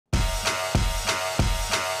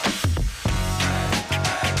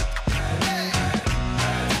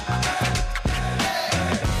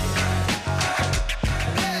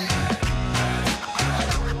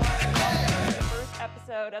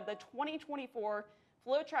the 2024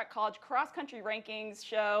 FloTrack College Cross Country Rankings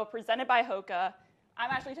show presented by HOKA.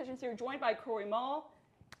 I'm Ashley Titchens here, joined by Corey Mull.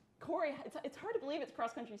 Corey, it's hard to believe it's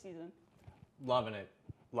cross country season. Loving it.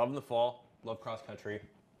 Loving the fall. Love cross country.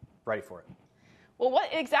 Ready for it. Well, what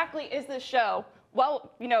exactly is this show?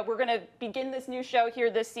 Well, we're going to begin this new show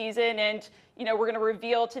here this season, and, we're going to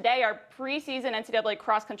reveal today our preseason NCAA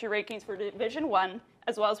Cross Country Rankings for Division I,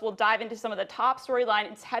 as well as we'll dive into some of the top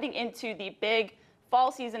storylines heading into the big fall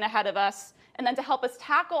season ahead of us. And then to help us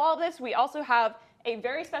tackle all this, we also have a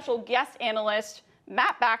very special guest analyst,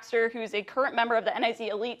 Matt Baxter, who's a current member of the NIZ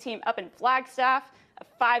Elite team up in Flagstaff, a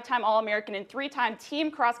 5-time All-American and 3-time team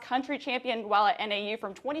cross-country champion while at NAU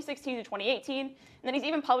from 2016 to 2018. And then he's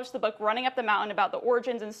even published the book Running Up the Mountain about the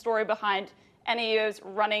origins and story behind NAU's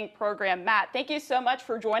running program. Matt, thank you so much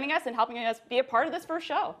for joining us and helping us be a part of this first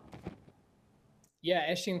show. Yeah,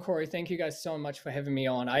 Ashley and Corey, thank you guys so much for having me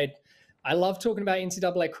on. I love talking about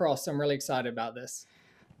NCAA Cross. I'm really excited about this.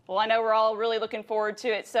 Well, I know we're all really looking forward to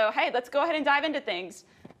it. So, hey, let's go ahead and dive into things.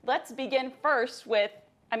 Let's begin first with,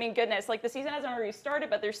 goodness, the season hasn't already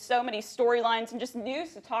started, but there's so many storylines and just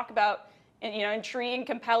news to talk about, and, intriguing,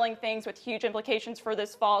 compelling things with huge implications for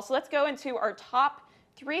this fall. So let's go into our top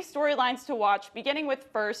 3 storylines to watch, beginning with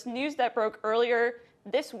first, news that broke earlier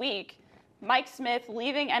this week. Mike Smith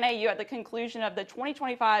leaving NAU at the conclusion of the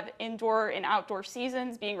 2025 indoor and outdoor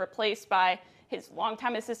seasons, being replaced by his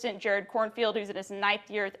longtime assistant, Jared Cornfield, who's in his 9th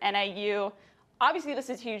year at NAU. Obviously, this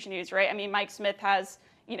is huge news, right? Mike Smith has,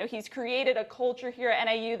 he's created a culture here at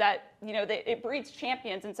NAU that, it breeds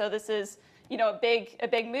champions. And so this is, a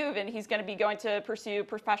big move, and he's going to be going to pursue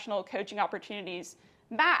professional coaching opportunities.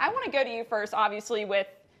 Matt, I want to go to you first, obviously, with,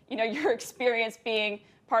 your experience being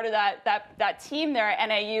part of that team there at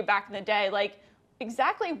NAU back in the day.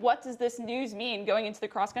 Exactly what does this news mean going into the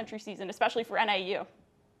cross-country season, especially for NAU?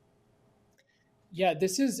 Yeah,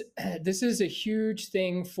 this is a huge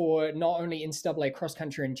thing for not only NCAA cross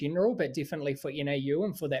country in general, but definitely for NAU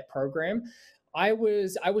and for that program. I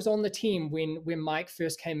was on the team when Mike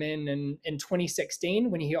first came in 2016,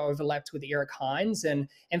 when he overlapped with Eric Hines, and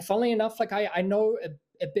funnily enough, I know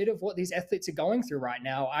a bit of what these athletes are going through right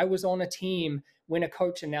now. I was on a team when a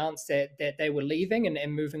coach announced that they were leaving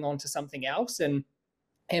and moving on to something else, and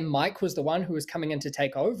Mike was the one who was coming in to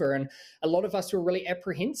take over. And a lot of us were really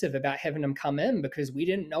apprehensive about having him come in because we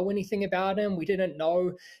didn't know anything about him. We didn't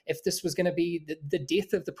know if this was going to be the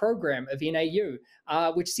death of the program of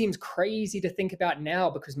NAU, which seems crazy to think about now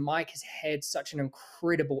because Mike has had such an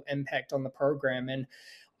incredible impact on the program. And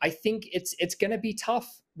I think it's going to be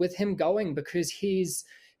tough with him going because his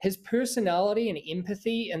personality and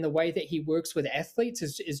empathy and the way that he works with athletes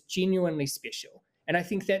is genuinely special. And I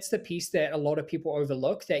think that's the piece that a lot of people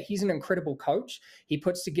overlook, that he's an incredible coach. He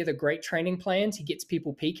puts together great training plans. He gets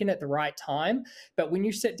people peaking at the right time. But when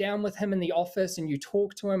you sit down with him in the office and you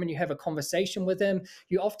talk to him and you have a conversation with him,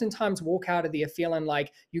 you oftentimes walk out of there feeling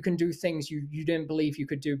like you can do things you didn't believe you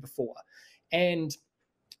could do before. And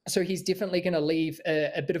so he's definitely going to leave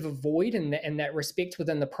a bit of a void in that respect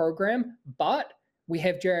within the program. But we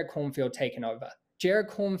have Jared Cornfield taking over. Jared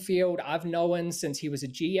Cornfield, I've known since he was a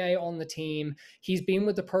GA on the team. He's been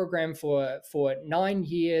with the program for 9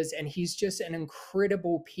 years, and he's just an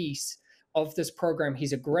incredible piece of this program.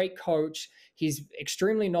 He's a great coach. He's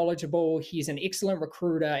extremely knowledgeable. He's an excellent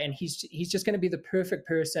recruiter, and he's just going to be the perfect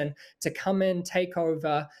person to come in, take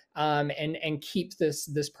over, and keep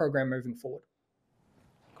this program moving forward.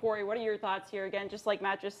 Corey, what are your thoughts here? Again, just like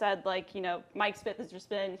Matt just said, Mike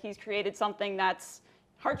Smith he's created something that's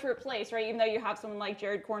hard to replace, right? Even though you have someone like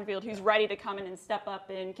Jared Cornfield who's ready to come in and step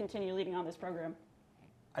up and continue leading on this program.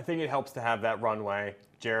 I think it helps to have that runway.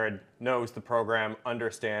 Jared knows the program,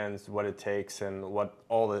 understands what it takes and what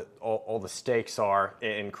all the stakes are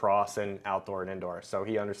in cross and outdoor and indoor. So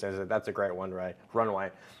he understands that that's a great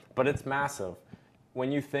runway. But it's massive.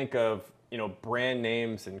 When you think of brand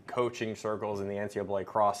names and coaching circles in the NCAA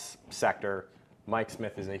cross sector, Mike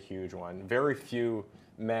Smith is a huge one. Very few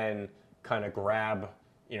men kind of grab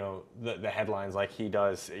the headlines like he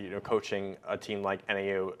does, coaching a team like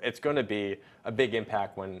NAU. It's going to be a big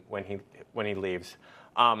impact when he leaves.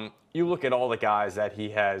 You look at all the guys that he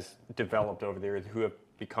has developed over the years who have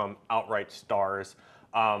become outright stars.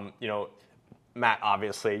 Matt,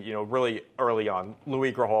 obviously, really early on,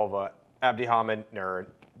 Louis Grijalva, Abdi Hamid Nerd,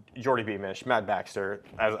 Jordy Beamish, Matt Baxter,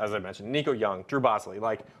 as I mentioned, Nico Young, Drew Bosley,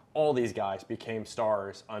 all these guys became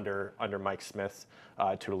stars under Mike Smith's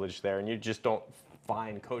tutelage there, and you just don't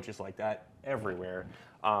find coaches like that everywhere.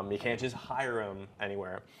 You can't just hire them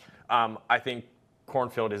anywhere. I think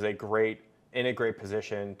Cornfield is in a great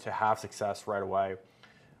position to have success right away.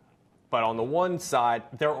 But on the one side,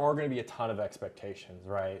 there are going to be a ton of expectations,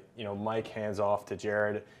 right? You know, Mike hands off to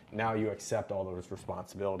Jared. Now you accept all those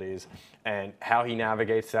responsibilities. And how he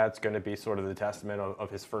navigates that's going to be sort of the testament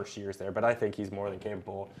of his first years there. But I think he's more than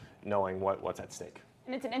capable knowing what's at stake.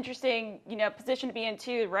 And it's an interesting, position to be in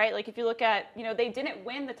too, right? Like if you look at, they didn't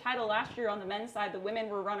win the title last year on the men's side. The women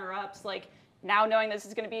were runner-ups. Like now knowing this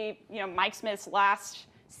is going to be, Mike Smith's last,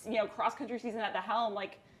 cross-country season at the helm,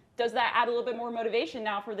 like does that add a little bit more motivation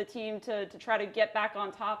now for the team to try to get back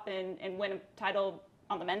on top and win a title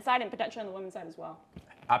on the men's side and potentially on the women's side as well?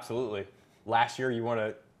 Absolutely. Last year, you want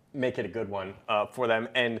to make it a good one for them.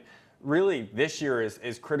 And really, this year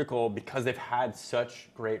is critical because they've had such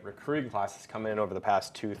great recruiting classes come in over the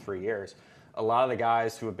past 2-3 years. A lot of the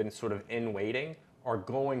guys who have been sort of in waiting are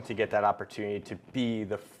going to get that opportunity to be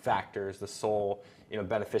the factors, the sole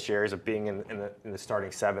beneficiaries of being in the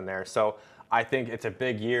starting 7 there. So I think it's a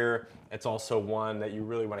big year. It's also one that you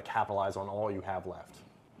really want to capitalize on all you have left.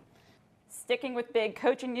 Sticking with big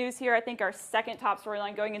coaching news here, I think our second top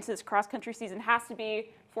storyline going into this cross-country season has to be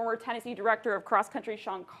former Tennessee director of cross-country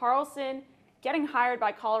Sean Carlson getting hired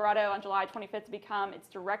by Colorado on July 25th to become its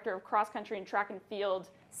director of cross-country and track and field,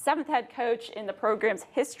 7th head coach in the program's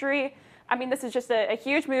history. I mean, this is just a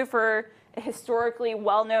huge move for a historically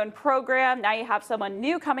well-known program. Now you have someone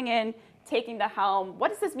new coming in, taking the helm.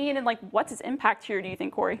 What does this mean, and what's its impact here, do you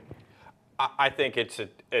think, Corey? I think it's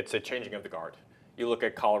a changing of the guard. You look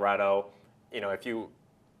at Colorado, if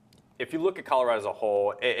you look at Colorado as a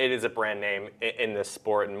whole, it is a brand name in this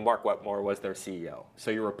sport, and Mark Wetmore was their CEO.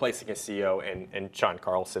 So you're replacing a CEO in Sean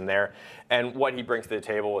Carlson there. And what he brings to the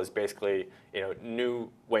table is basically, new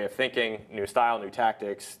way of thinking, new style, new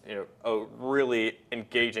tactics, a really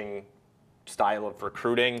engaging style of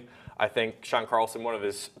recruiting. I think Sean Carlson, one of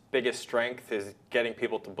his biggest strengths is getting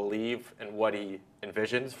people to believe in what he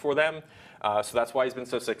envisions for them. So that's why he's been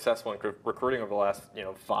so successful in recruiting over the last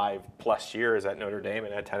 5+ years at Notre Dame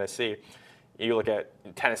and at Tennessee. You look at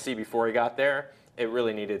Tennessee before he got there, it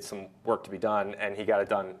really needed some work to be done, and he got it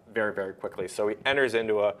done very, very quickly. So he enters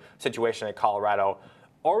into a situation at Colorado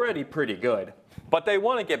already pretty good, but they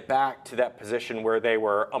want to get back to that position where they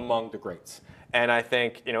were among the greats. And I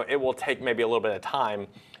think it will take maybe a little bit of time,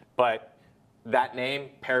 but that name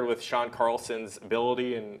paired with Sean Carlson's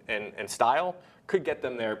ability and style could get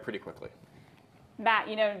them there pretty quickly. Matt,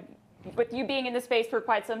 with you being in the space for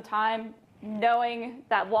quite some time, knowing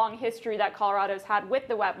that long history that Colorado's had with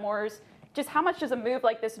the Wetmores, just how much does a move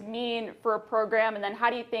like this mean for a program? And then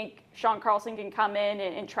how do you think Sean Carlson can come in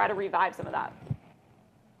and try to revive some of that?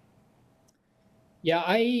 Yeah,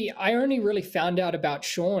 I only really found out about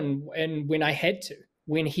Sean when I had to.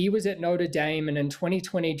 When he was at Notre Dame, and in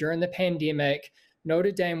 2020 during the pandemic,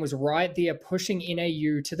 Notre Dame was right there pushing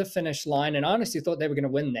NAU to the finish line, and I honestly thought they were going to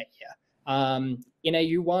win that year.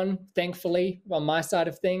 NAU won, thankfully, on my side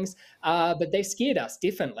of things, but they scared us,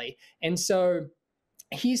 definitely. And so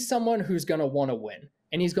he's someone who's going to want to win,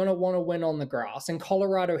 and he's going to want to win on the grass. And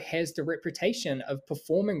Colorado has the reputation of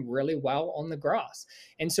performing really well on the grass.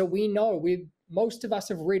 And so we know, most of us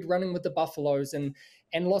have read Running with the Buffaloes, and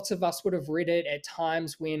lots of us would have read it at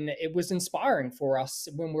times when it was inspiring for us,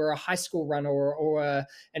 when we're a high school runner or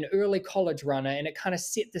an early college runner, and it kind of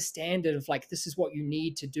set the standard of this is what you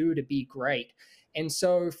need to do to be great. And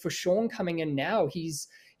so for Sean coming in now, he's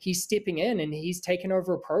stepping in and he's taken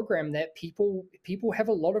over a program that people have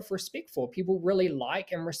a lot of respect for. People really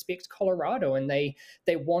like and respect Colorado, and they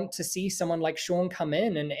want to see someone like Sean come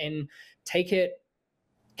in and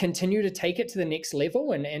continue to take it to the next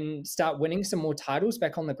level and start winning some more titles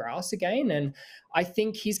back on the grass again. And I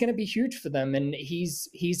think he's going to be huge for them. And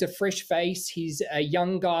he's a fresh face. He's a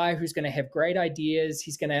young guy who's going to have great ideas.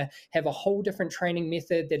 He's going to have a whole different training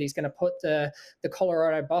method that he's going to put the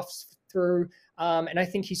Colorado Buffs through. And I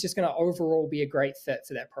think he's just going to overall be a great fit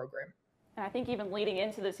for that program. And I think even leading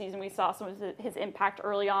into the season, we saw some of his impact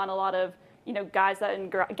early on. A lot of guys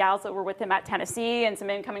and gals that were with him at Tennessee and some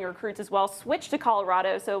incoming recruits as well switched to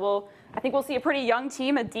Colorado. So I think we'll see a pretty young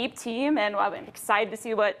team, a deep team, and I'm excited to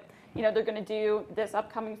see what they're going to do this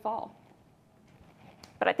upcoming fall.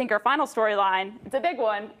 But I think our final storyline, it's a big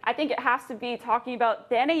one. I think it has to be talking about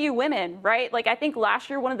the NAU women, right? I think last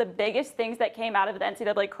year one of the biggest things that came out of the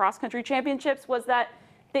NCAA Cross Country Championships was that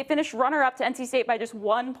they finished runner-up to NC State by just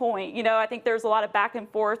 1 point. I think there's a lot of back and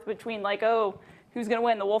forth between who's going to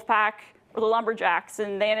win, the Wolfpack or the Lumberjacks,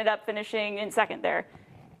 and they ended up finishing in second there.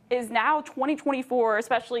 Is now 2024,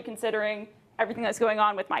 especially considering everything that's going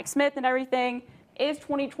on with Mike Smith and everything, is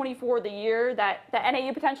 2024 the year that the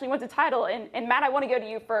NAU potentially wins a title? And Matt, I want to go to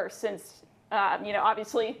you first, since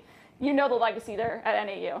obviously the legacy there at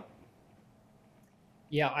NAU.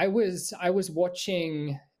 Yeah, I was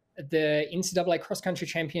watching the NCAA Cross Country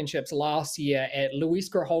Championships last year at Luis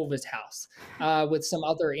Grijalva's house with some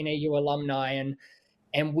other NAU alumni.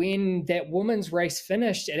 And when that women's race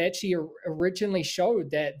finished, it actually originally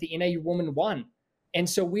showed that the NAU woman won. And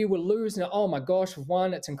so we were losing, oh my gosh, we've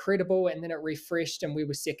won, it's incredible. And then it refreshed and we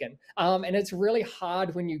were second. And it's really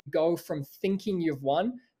hard when you go from thinking you've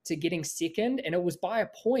won to getting second. And it was by a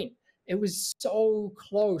point. It was so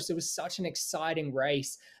close. It was such an exciting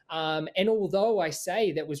race. And although I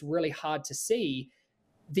say that was really hard to see,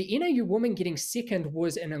 the NAU woman getting second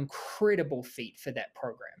was an incredible feat for that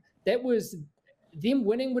program. That was, them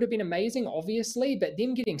winning would have been amazing, obviously, but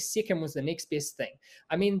them getting second was the next best thing.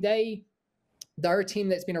 I mean, they're a team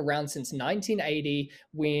that's been around since 1980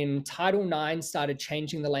 when Title IX started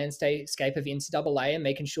changing the landscape of NCAA and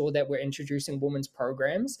making sure that we're introducing women's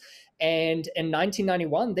programs. And in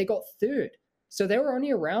 1991, they got third. So they were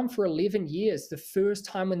only around for 11 years, the first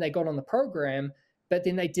time when they got on the program, but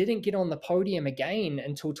then they didn't get on the podium again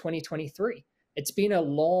until 2023. It's been a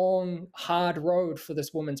long, hard road for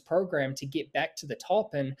this women's program to get back to the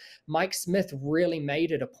top. And Mike Smith really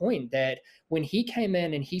made it a point that when he came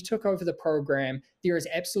in and he took over the program, there is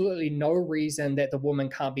absolutely no reason that the women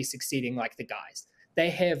can't be succeeding like the guys. They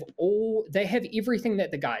have everything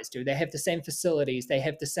that the guys do. They have the same facilities. They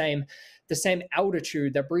have the same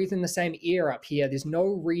altitude. They're breathing the same air up here. There's no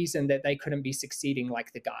reason that they couldn't be succeeding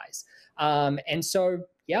like the guys. And so,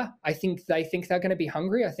 yeah, I think they're going to be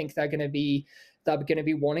hungry. I think they're going to be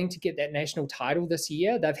wanting to get that national title this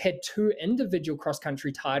year. They've had 2 individual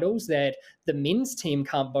cross-country titles that the men's team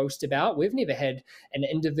can't boast about. We've never had an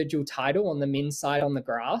individual title on the men's side on the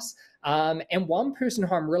grass. And one person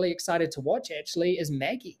who I'm really excited to watch, actually, is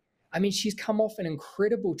Maggie. I mean, she's come off an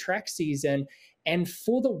incredible track season. And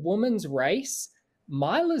for the women's race,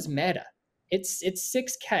 milers matter. It's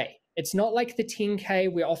 6K. It's not like the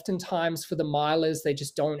 10K where oftentimes for the milers, they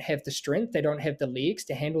just don't have the strength. They don't have the legs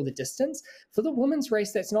to handle the distance. For the women's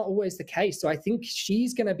race, that's not always the case. So I think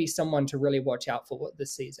she's going to be someone to really watch out for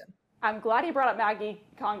this season. I'm glad you brought up Maggie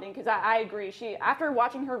Congdon because I agree. After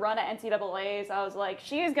watching her run at NCAAs, I was like,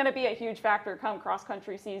 she is going to be a huge factor come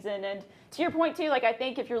cross-country season. And to your point, too, like I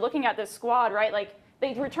think if you're looking at this squad, right, like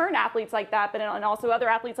they return athletes like that, but and also other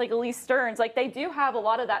athletes like Elise Stearns, like they do have a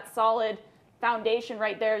lot of that solid foundation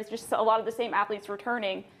right there. It's just a lot of the same athletes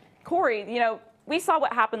returning. Corey, we saw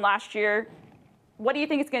what happened last year. What do you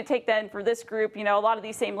think it's going to take then for this group, a lot of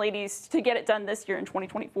these same ladies to get it done this year in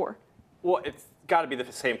 2024? Well, it's got to be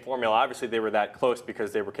the same formula. Obviously, they were that close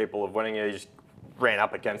because they were capable of winning it. They just ran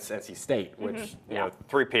up against NC State, which,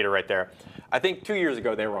 three-peater right there. I think 2 years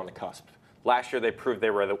ago, they were on the cusp. Last year, they proved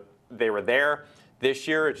they were there. This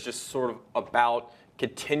year, it's just sort of about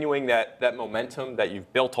continuing that momentum that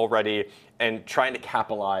you've built already and trying to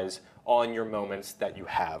capitalize on your moments that you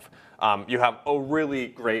have. You have a really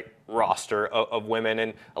great roster of women,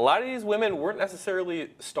 and a lot of these women weren't necessarily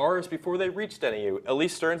stars before they reached NAU.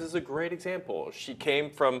 Elise Stearns is a great example. She came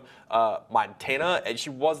from Montana, and she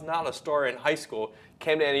was not a star in high school,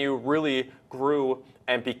 came to NAU, really grew,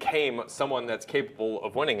 and became someone that's capable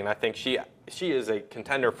of winning. And I think she is a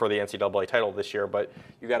contender for the NCAA title this year, but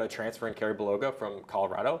you got a transfer in Carrie Beloga from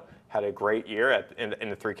Colorado, had a great year in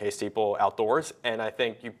the 3K steeple outdoors, and I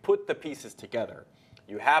think you put the pieces together.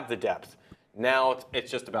 You have the depth. Now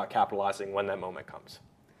it's just about capitalizing when that moment comes.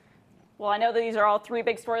 Well, I know that these are all 3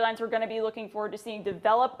 big storylines we're going to be looking forward to seeing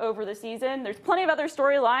develop over the season. There's plenty of other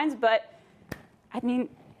storylines, but I mean,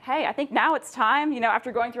 hey, I think now it's time,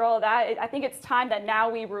 after going through all of that, I think it's time that now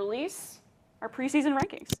we release our preseason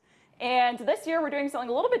rankings. And this year we're doing something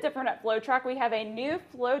a little bit different at FloTrack. We have a new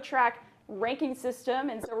FloTrack ranking system,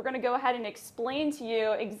 and so we're going to go ahead and explain to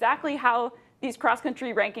you exactly how these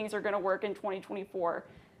cross-country rankings are going to work in 2024.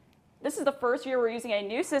 This is the first year we're using a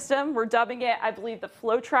new system. We're dubbing it, I believe, the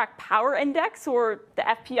FloTrack Power Index, or the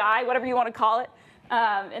FPI, whatever you want to call it.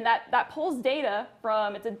 And that pulls data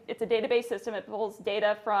from, it's a database system. It pulls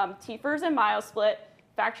data from TFRRS and MileSplit,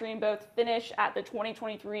 factoring both finish at the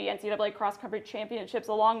 2023 NCAA Cross Country Championships,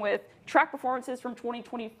 along with track performances from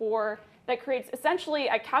 2024. That creates essentially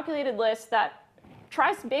a calculated list that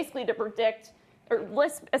tries basically to predict, or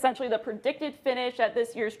lists essentially the predicted finish at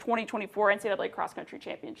this year's 2024 NCAA Cross Country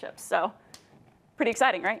Championships. So pretty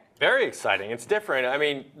exciting, right? Very exciting. It's different. I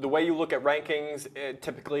mean, the way you look at rankings, it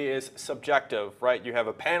typically is subjective, right? You have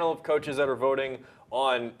a panel of coaches that are voting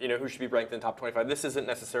on, who should be ranked in the top 25. This isn't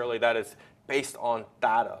necessarily that. It's based on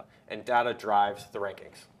data, and data drives the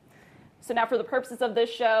rankings. So now for the purposes of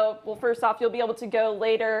this show, well, first off, you'll be able to go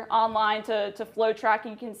later online to FloTrack,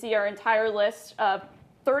 and you can see our entire list of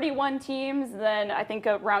 31 teams, then I think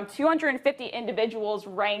around 250 individuals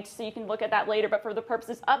ranked, so you can look at that later. But for the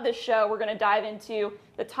purposes of this show, we're going to dive into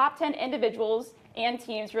the top 10 individuals and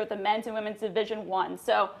teams for the men's and women's Division I.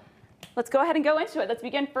 So let's go ahead and go into it. Let's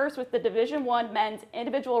begin first with the Division I men's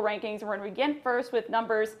individual rankings. We're going to begin first with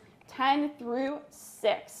numbers 10 through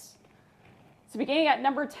 6. So beginning at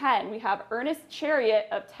number 10, we have Ernest Chariot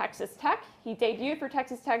of Texas Tech. He debuted for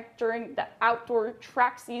Texas Tech during the outdoor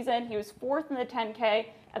track season. He was 4th in the 10K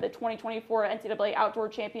at the 2024 NCAA Outdoor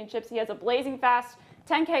Championships. He has a blazing fast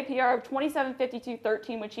 10K PR of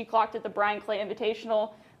 27:52.13, which he clocked at the Brian Clay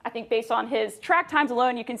Invitational. I think based on his track times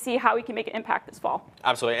alone, you can see how he can make an impact this fall.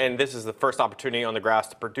 Absolutely, and this is the first opportunity on the grass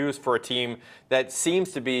to produce for a team that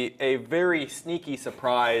seems to be a very sneaky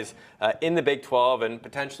surprise in the Big 12 and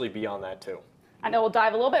potentially beyond that too. I know we'll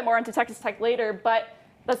dive a little bit more into Texas Tech later, but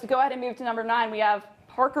let's go ahead and move to number 9. We have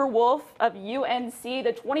Parker Wolf of UNC,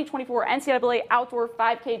 the 2024 NCAA Outdoor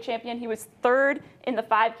 5K champion. He was 3rd in the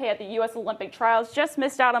 5K at the U.S. Olympic Trials. Just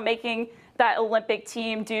missed out on making that Olympic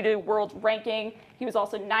team due to world ranking. He was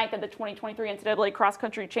also 9th at the 2023 NCAA Cross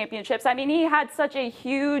Country Championships. I mean, he had such a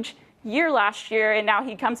huge year last year, and now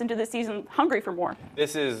he comes into the season hungry for more.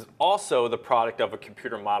 This is also the product of a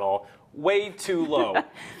computer model way too low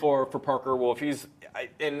for Parker Wolf. He's,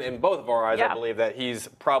 in both of our eyes, Yeah. I believe that he's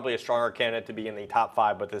probably a stronger candidate to be in the top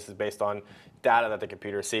 5, but this is based on data that the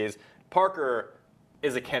computer sees. Parker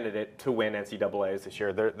is a candidate to win NCAAs this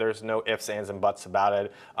year. There's no ifs, ands, and buts about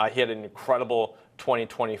it. He had an incredible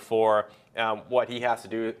 2024. What he has to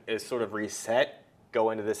do is sort of reset, go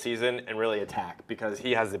into this season, and really attack, because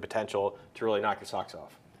he has the potential to really knock your socks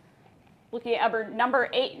off. Looking at number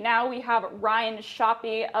 8 now, we have Ryan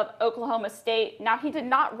Shoppy of Oklahoma State. Now, he did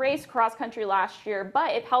not race cross country last year,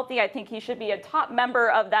 but if healthy, I think he should be a top member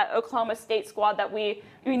of that Oklahoma State squad that we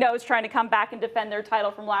know is trying to come back and defend their title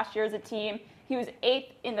from last year as a team. He was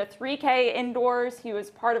 8th in the 3K indoors. He was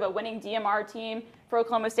part of a winning DMR team for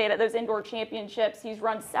Oklahoma State at those indoor championships. He's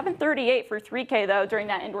run 7:38 for 3K, though, during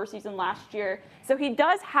that indoor season last year. So he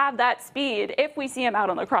does have that speed if we see him out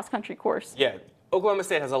on the cross country course. Yeah. Oklahoma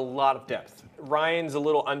State has a lot of depth. Ryan's a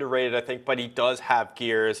little underrated, I think, but he does have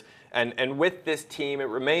gears. And with this team, it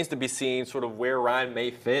remains to be seen sort of where Ryan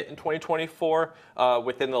may fit in 2024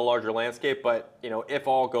 within the larger landscape. But, if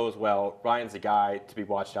all goes well, Ryan's a guy to be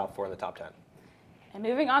watched out for in the top 10. And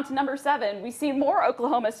moving on to number 7, we see more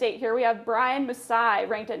Oklahoma State here. We have Brian Masai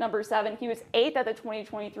ranked at number 7. He was 8th at the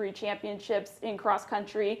 2023 championships in cross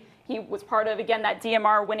country. He was part of, again, that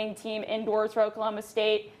DMR winning team indoors for Oklahoma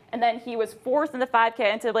State. And then he was 4th in the 5K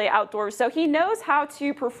NCAA outdoors. So he knows how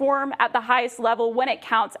to perform at the highest level when it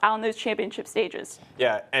counts out on those championship stages.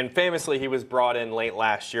 Yeah, and famously, he was brought in late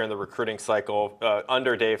last year in the recruiting cycle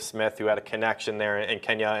under Dave Smith, who had a connection there in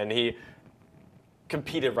Kenya, and he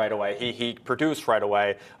competed right away. He produced right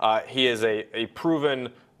away. He is a proven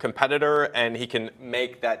competitor, and he can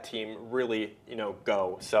make that team really,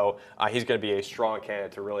 go. So he's going to be a strong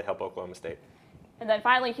candidate to really help Oklahoma State. And then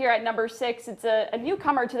finally here at number 6, it's a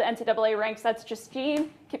newcomer to the NCAA ranks. That's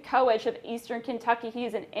Justine Kipkoech of Eastern Kentucky.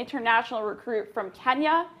 He's an international recruit from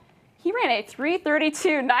Kenya. He ran a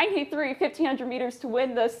 3:32.93 1,500 meters to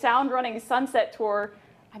win the Sound Running Sunset Tour.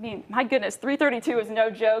 I mean, my goodness, 3:32 is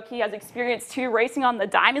no joke. He has experience, too, racing on the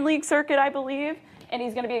Diamond League circuit, I believe. And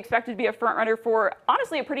he's going to be expected to be a front runner for,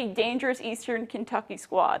 honestly, a pretty dangerous Eastern Kentucky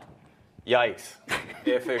squad. Yikes.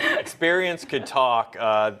 If experience could talk,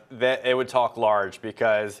 that it would talk large,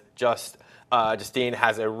 because Justine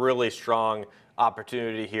has a really strong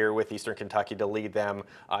opportunity here with Eastern Kentucky to lead them.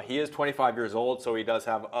 He is 25 years old, so he does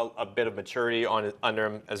have a bit of maturity under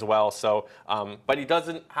him as well. So, but he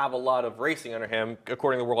doesn't have a lot of racing under him.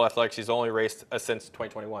 According to World Athletics, he's only raced since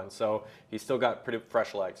 2021, so he's still got pretty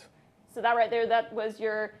fresh legs. So that right there, that was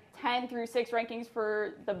your 10 through 6 rankings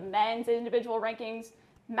for the men's individual rankings.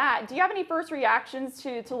 Matt, do you have any first reactions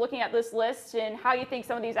to looking at this list and how you think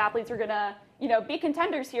some of these athletes are going to, be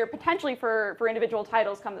contenders here potentially for individual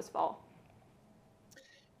titles come this fall?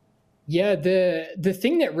 Yeah, the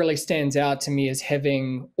thing that really stands out to me is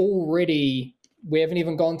having already, we haven't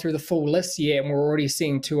even gone through the full list yet, and we're already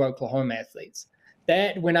seeing 2 Oklahoma athletes.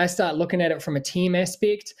 That, when I start looking at it from a team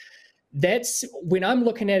aspect, that's when I'm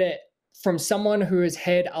looking at it from someone who has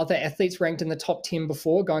had other athletes ranked in the top 10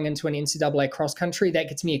 before going into an NCAA cross country. That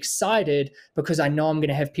gets me excited because I know I'm going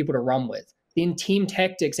to have people to run with. Then team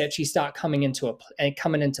tactics actually start coming into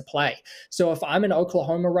play. So if I'm an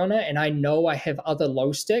Oklahoma runner and I know I have other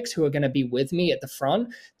low sticks who are going to be with me at the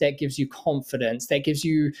front, that gives you confidence.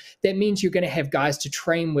 That means you're going to have guys to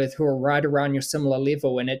train with who are right around your similar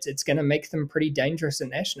level, and it's going to make them pretty dangerous at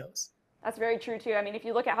nationals. That's very true, too. I mean, if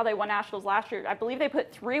you look at how they won nationals last year, I believe they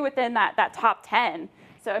put 3 within that top 10.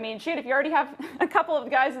 So, I mean, shoot, if you already have a couple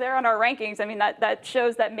of guys there on our rankings, I mean, that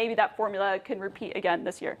shows that maybe that formula can repeat again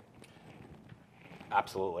this year.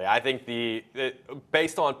 Absolutely. I think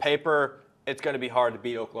based on paper, it's going to be hard to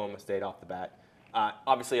beat Oklahoma State off the bat.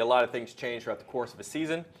 Obviously, a lot of things change throughout the course of a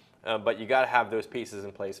season, but you got to have those pieces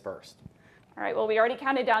in place first. All right, well, we already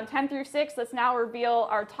counted down 10 through 6. Let's now reveal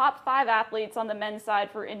our top 5 athletes on the men's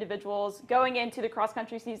side for individuals going into the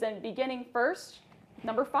cross-country season. Beginning first,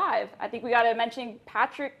 number 5. I think we got to mention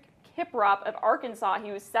Patrick Kiprop of Arkansas.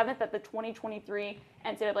 He was 7th at the 2023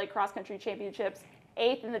 NCAA Cross Country Championships,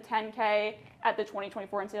 8th in the 10K at the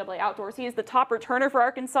 2024 NCAA Outdoors. He is the top returner for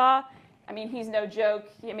Arkansas. I mean, he's no joke.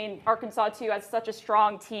 I mean, Arkansas, too, has such a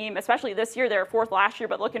strong team, especially this year. They were 4th last year,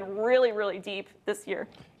 but looking really, really deep this year.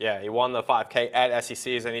 Yeah, he won the 5K at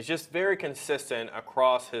SECs, and he's just very consistent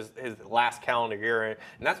across his last calendar year. And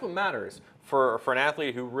that's what matters for an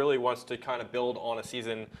athlete who really wants to kind of build on a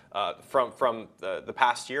season from the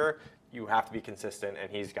past year. You have to be consistent, and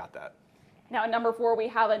he's got that. Now, at number 4, we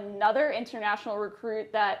have another international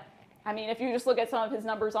recruit that, I mean, if you just look at some of his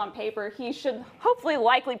numbers on paper, he should hopefully,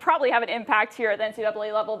 likely, probably have an impact here at the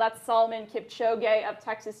NCAA level. That's Solomon Kipchoge of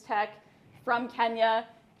Texas Tech from Kenya.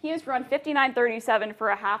 He has run 59:37 for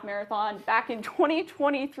a half marathon back in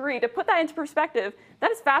 2023. To put that into perspective,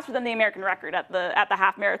 that is faster than the American record at the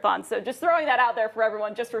half marathon. So just throwing that out there for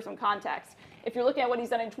everyone, just for some context. If you're looking at what he's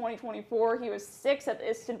done in 2024, he was 6th at the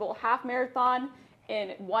Istanbul half marathon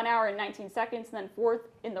in 1 hour and 19 seconds, and then 4th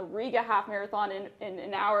in the Riga half marathon in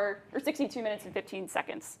an hour, or 62 minutes and 15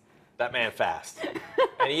 seconds. That man fast.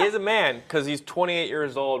 And he is a man because he's 28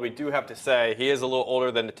 years old. We do have to say he is a little older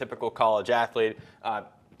than the typical college athlete.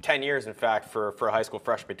 10 years, in fact, for a high school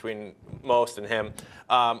freshman between most and him.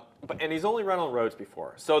 And he's only run on roads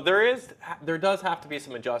before. So there does have to be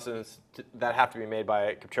some adjustments that have to be made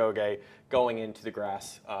by Kipchoge going into the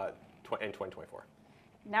grass in 2024.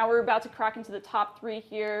 Now we're about to crack into the top 3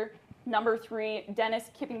 here. Number 3,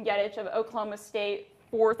 Dennis Kipingetich of Oklahoma State,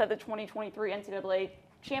 4th at the 2023 NCAA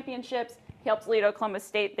Championships. He helped lead Oklahoma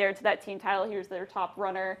State there to that team title. He was their top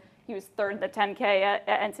runner. He was 3rd in the 10K at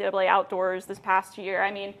NCAA Outdoors this past year.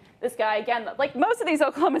 I mean, this guy, again, like most of these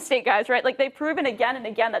Oklahoma State guys, right? Like they've proven again and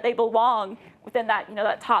again that they belong within that,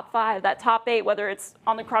 that top 5, that top 8, whether it's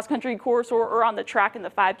on the cross-country course or on the track in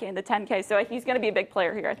the 5K and the 10K. So he's going to be a big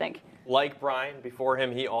player here, I think. Like Brian, before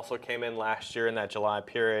him, he also came in last year in that July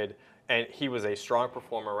period, and he was a strong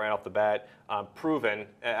performer right off the bat, proven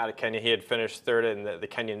out of Kenya. He had finished 3rd in the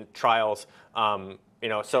Kenyan trials.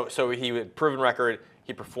 So he had proven record.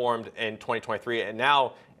 He performed in 2023, and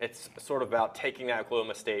now it's sort of about taking that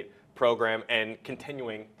Oklahoma State program and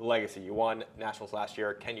continuing the legacy. You won nationals last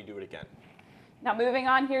year. Can you do it again? Now moving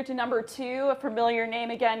on here to number 2, a familiar name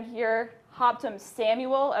again here, Hobtum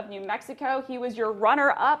Samuel of New Mexico. He was your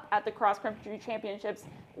runner-up at the Cross Country Championships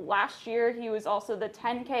last year. He was also the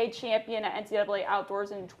 10K champion at NCAA Outdoors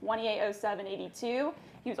in 28:07:82.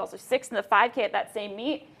 He was also 6th in the 5K at that same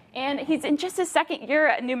meet. And he's in just his 2nd year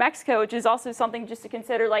at New Mexico, which is also something just to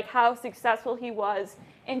consider, like how successful he was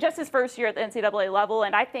in just his 1st year at the NCAA level.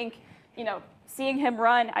 And I think, seeing him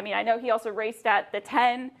run, I mean, I know he also raced at the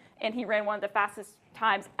 10, and he ran one of the fastest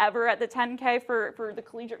times ever at the 10K for the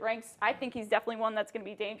collegiate ranks. I think he's definitely one that's going to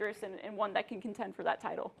be dangerous and one that can contend for that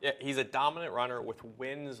title. Yeah, he's a dominant runner with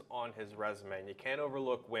wins on his resume. And you can't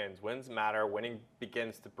overlook wins. Wins matter. Winning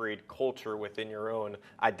begins to breed culture within your own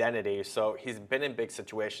identity. So he's been in big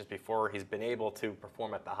situations before. He's been able to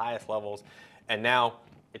perform at the highest levels. And now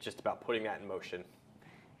it's just about putting that in motion.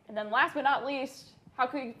 And then last but not least, how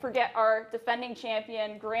could we forget our defending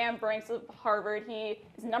champion, Graham Brinks of Harvard. He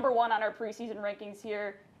is number 1 on our preseason rankings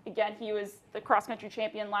here. Again, he was the cross-country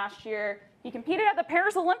champion last year. He competed at the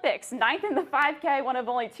Paris Olympics, 9th in the 5K, one of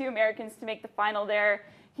only 2 Americans to make the final there.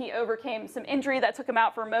 He overcame some injury that took him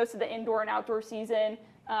out for most of the indoor and outdoor season,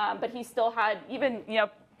 but he still had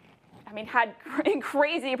had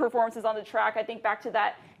crazy performances on the track. I think back to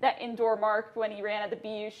that indoor mark when he ran at the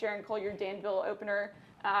BU Sharon Collier Danville opener.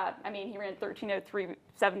 He ran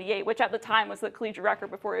 13:03:78, which at the time was the collegiate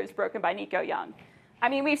record before it was broken by Nico Young. I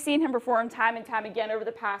mean, we've seen him perform time and time again over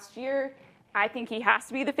the past year. I think he has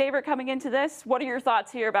to be the favorite coming into this. What are your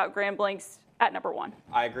thoughts here about Graham Brinks at number 1?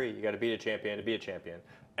 I agree. You got to beat a champion to be a champion.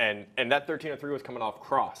 And that 13:03 was coming off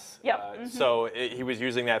cross. Yep. So he was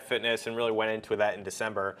using that fitness and really went into that in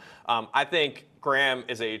December. I think Graham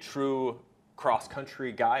is a true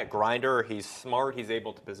cross-country guy, a grinder. He's smart. He's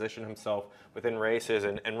able to position himself within races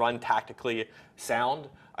and run tactically sound.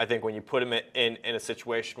 I think when you put him in a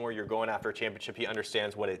situation where you're going after a championship, he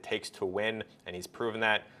understands what it takes to win, and he's proven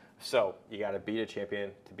that. So you got to beat a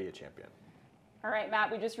champion to be a champion. All right,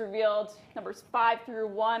 Matt, we just revealed numbers 5 through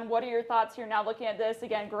 1. What are your thoughts here now looking at this?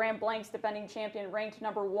 Again, Graham Blank's defending champion, ranked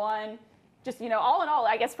number 1. Just, all in all,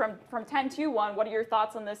 I guess from 10 to 1, what are your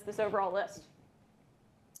thoughts on this overall list?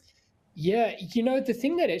 Yeah, the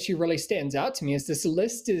thing that actually really stands out to me is this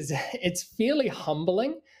list it's fairly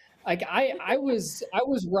humbling. Like I was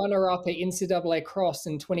runner up at NCAA Cross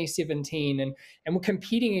in 2017, and we're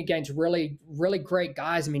competing against really really great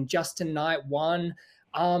guys. I mean, Justin Knight won.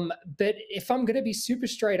 But if I'm going to be super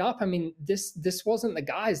straight up, I mean, this wasn't the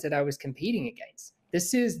guys that I was competing against.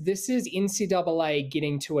 This is NCAA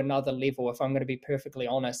getting to another level, if I'm going to be perfectly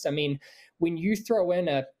honest. I mean, when you throw in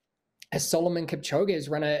a Solomon Kipchoge has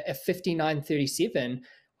run a 59:37,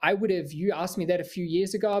 you asked me that a few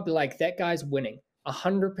years ago, I'd be like, that guy's winning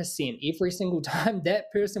 100% every single time.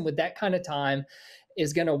 That person with that kind of time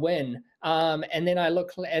is going to win. And then I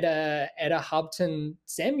look at a Hubton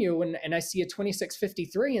Samuel and I see a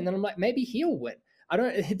 26:53, and then I'm like, maybe he'll win.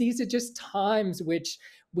 These are just times which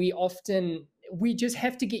we just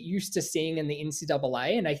have to get used to seeing in the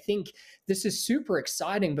NCAA. And I think this is super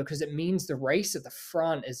exciting because it means the race at the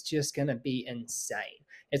front is just going to be insane.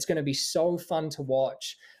 It's going to be so fun to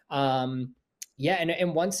watch. And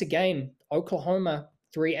once again, Oklahoma,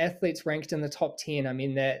 3 athletes ranked in the top 10. I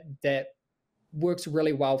mean, that works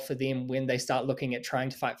really well for them when they start looking at trying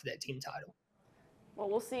to fight for that team title. Well,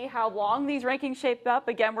 we'll see how long these rankings shape up.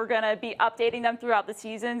 Again, we're going to be updating them throughout the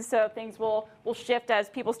season, so things will shift as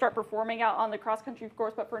people start performing out on the cross-country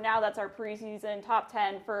course. But for now, that's our preseason top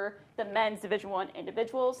 10 for the men's Division I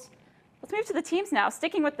individuals. Let's move to the teams now.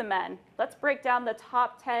 Sticking with the men, let's break down the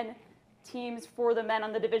top 10 teams for the men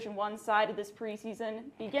on the Division I side of this preseason.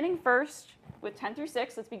 Beginning first with 10 through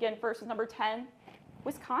 6, let's begin first with number 10,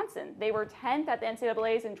 Wisconsin. They were 10th at the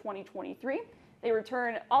NCAAs in 2023. They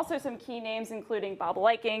return also some key names, including Bob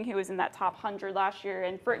Liking, who was in that top 100 last year,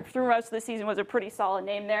 and through most of the season was a pretty solid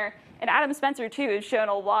name there. And Adam Spencer, too, has shown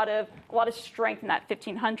a lot of strength in that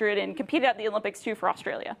 1500 and competed at the Olympics, too, for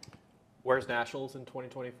Australia. Where's Nationals in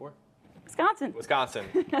 2024? Wisconsin.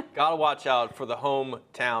 Got to watch out for the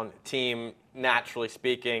hometown team, naturally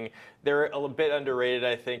speaking. They're a bit underrated,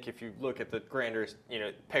 I think, if you look at the grander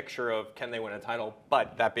picture of can they win a title.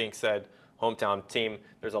 But that being said, hometown team,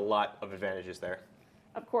 there's a lot of advantages there.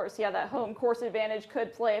 Of course, yeah, that home course advantage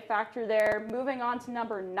could play a factor there. Moving on to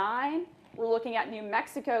number 9, we're looking at New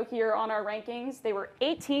Mexico here on our rankings. They were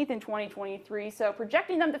 18th in 2023, so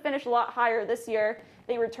projecting them to finish a lot higher this year.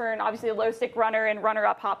 They return, obviously, a low stick runner and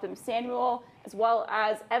runner-up Hopton Samuel, as well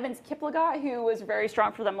as Evans Kiplagat, who was very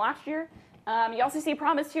strong for them last year. You also see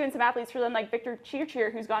promise, too, in some athletes for them, like Victor Cheer,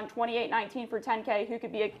 who's gone 28-19 for 10K, who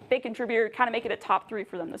could be a big contributor, kind of make it a top 3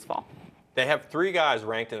 for them this fall. They have 3 guys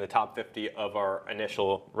ranked in the top 50 of our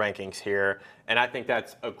initial rankings here, and I think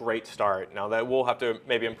that's a great start. Now, that we'll have to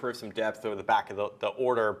maybe improve some depth over the back of the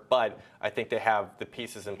order, but I think they have the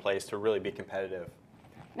pieces in place to really be competitive.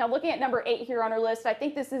 Now, looking at number 8 here on our list, I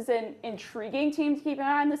think this is an intriguing team to keep an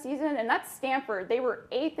eye on this season, and that's Stanford. They were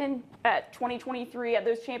 8th at 2023 at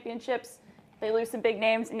those championships. They lose some big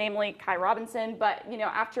names, namely Kai Robinson, but,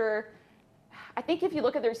 after... I think if you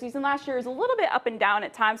look at their season last year, it was a little bit up and down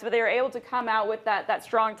at times, but they were able to come out with that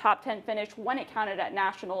strong top 10 finish when it counted at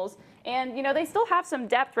nationals. And, they still have some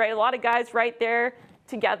depth, right? A lot of guys right there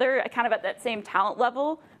together, kind of at that same talent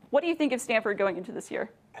level. What do you think of Stanford going into this year?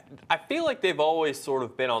 I feel like they've always sort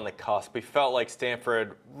of been on the cusp. We felt like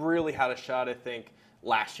Stanford really had a shot, I think,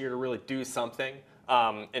 last year to really do something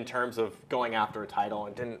in terms of going after a title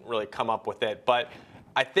and didn't really come up with it. But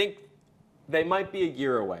I think they might be a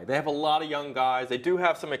year away. They have a lot of young guys. They do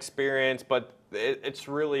have some experience, but it's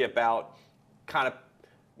really about kind of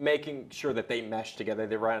making sure that they mesh together.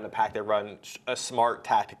 They run in a pack. They run smart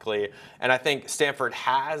tactically. And I think Stanford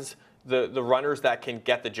has the runners that can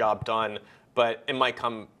get the job done, but it might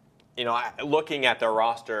come, looking at their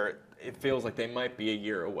roster, it feels like they might be a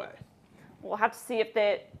year away. We'll have to see if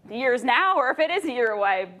the year is now or if it is a year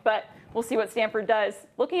away, but we'll see what Stanford does.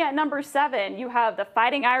 Looking at number 7, you have the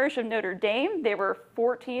Fighting Irish of Notre Dame. They were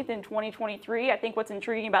 14th in 2023. I think what's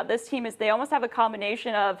intriguing about this team is they almost have a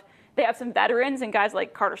combination of, they have some veterans and guys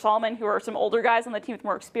like Carter Solomon, who are some older guys on the team with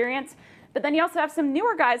more experience. But then you also have some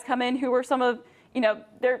newer guys come in who are some of,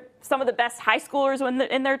 they're some of the best high schoolers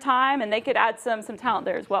in their time, and they could add some talent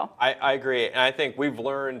there as well. I agree, and I think we've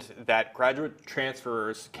learned that graduate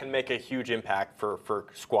transfers can make a huge impact for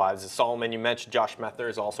squads. Solomon, you mentioned Josh Methner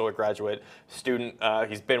is also a graduate student.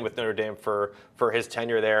 He's been with Notre Dame for his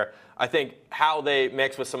tenure there. I think how they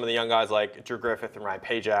mix with some of the young guys like Drew Griffith and Ryan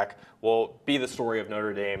Pajak will be the story of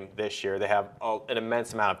Notre Dame this year. They have an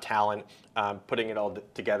immense amount of talent, putting it all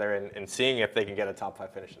together and seeing if they can get a top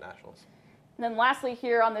 5 finish at Nationals. And then lastly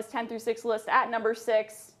here on this 10 through 6 list at number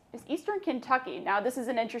 6 is Eastern Kentucky. Now this is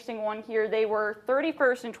an interesting one here. They were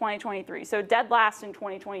 31st in 2023, so dead last in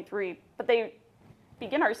 2023, but they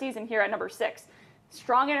begin our season here at number 6.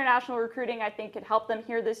 Strong international recruiting, I think, could help them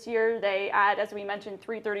here this year. They add, as we mentioned,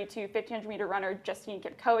 332 1500-meter runner Justine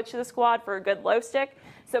Kipkoech to the squad for a good low stick.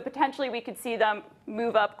 So potentially we could see them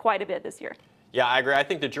move up quite a bit this year. Yeah, I agree. I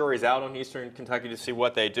think the jury's out on Eastern Kentucky to see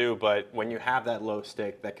what they do, but when you have that low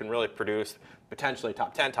stick that can really produce potentially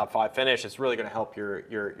top 10, top 5 finish, it's really going to help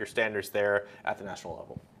your standards there at the national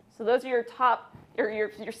level. So those are your top, or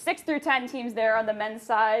your 6 through 10 teams there on the men's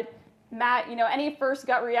side. Matt, any first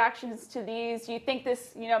gut reactions to these? Do you think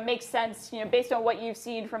this, makes sense, based on what you've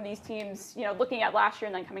seen from these teams, looking at last year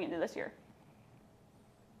and then coming into this year?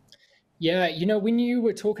 Yeah, when you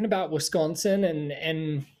were talking about Wisconsin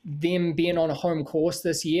and them being on a home course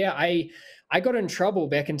this year, I got in trouble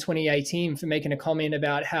back in 2018 for making a comment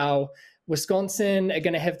about how Wisconsin are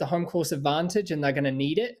going to have the home course advantage and they're going to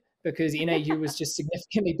need it because NAU was just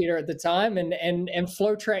significantly better at the time. And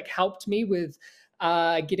FloTrack helped me with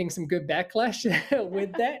getting some good backlash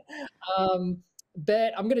with that.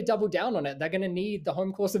 But I'm going to double down on it. They're going to need the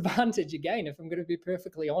home course advantage again, if I'm going to be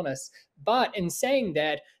perfectly honest. But in saying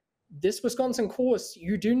that, this Wisconsin course,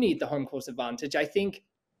 you do need the home course advantage. I think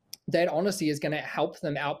that honestly is going to help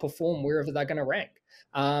them outperform wherever they're going to rank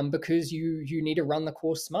because you need to run the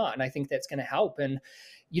course smart. And I think that's going to help. And,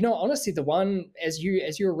 honestly, the one, as you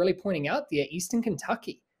were really pointing out there, Eastern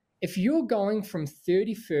Kentucky, if you're going from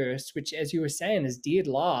 31st, which as you were saying is dead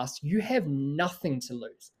last, you have nothing to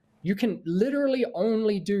lose. You can literally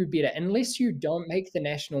only do better unless you don't make the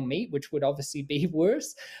national meet, which would obviously be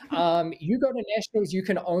worse. You go to nationals, you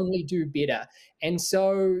can only do better. And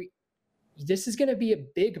so this is going to be a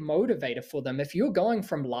big motivator for them. If you're going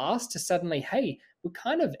from last to suddenly, hey, we're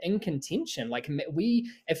kind of in contention. Like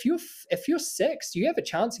if you're sixth, you have a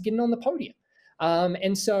chance of getting on the podium.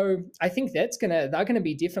 And so I think they're going to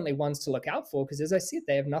be definitely ones to look out for because, as I said,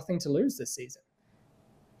 they have nothing to lose this season.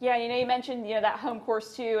 Yeah, you mentioned, that home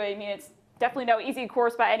course too. I mean, it's definitely no easy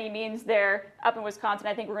course by any means there up in Wisconsin.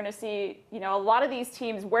 I think we're going to see, a lot of these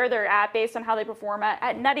teams where they're at based on how they perform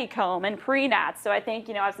at Nuttycombe and pre-nats. So I think,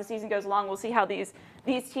 as the season goes along, we'll see how these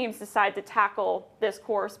teams decide to tackle this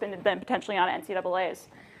course and then potentially on NCAAs.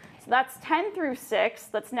 So that's 10 through 6.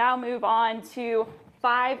 Let's now move on to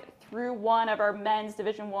 5 through 1 of our men's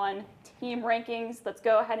Division I team rankings. Let's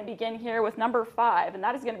go ahead and begin here with number 5, and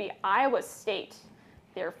that is going to be Iowa State.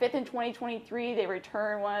 They're 5th in 2023. They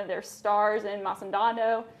return one of their stars in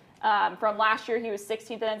Masandano. From last year, he was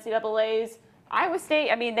 16th at NCAAs. Iowa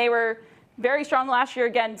State, they were very strong last year,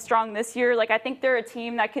 again, strong this year. I think they're a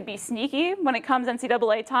team that could be sneaky when it comes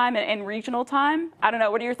NCAA time and regional time. I don't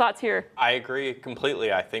know. What are your thoughts here? I agree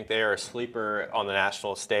completely. I think they are a sleeper on the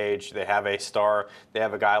national stage. They have a star. They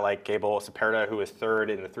have a guy like Gable Saperda, who is 3rd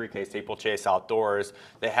in the 3K steeplechase outdoors.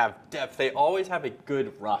 They have depth. They always have a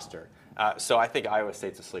good roster. So I think Iowa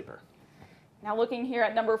State's a sleeper. Now looking here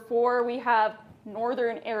at number 4, we have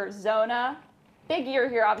Northern Arizona. Big year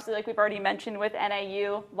here, obviously, like we've already mentioned with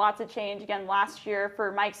NAU. Lots of change again last year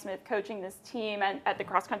for Mike Smith coaching this team at the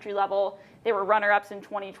cross country level. They were runner-ups in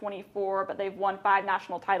 2024, but they've won 5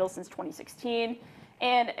 national titles since 2016.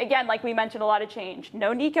 And again, like we mentioned, a lot of change.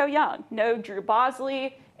 No Nico Young, no Drew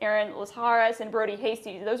Bosley, Aaron Lazares, and Brody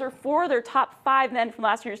Hasty. Those are 4 of their top 5 men from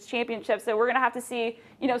last year's championship. So we're going to have to see,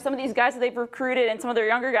 some of these guys that they've recruited and some of their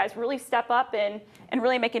younger guys really step up and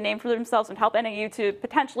really make a name for themselves and help NAU to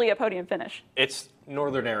potentially a podium finish. It's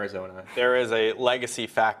Northern Arizona. There is a legacy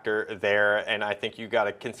factor there, and I think you got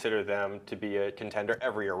to consider them to be a contender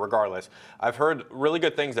every year, regardless. I've heard really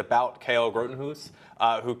good things about K.O. Grotenhuis,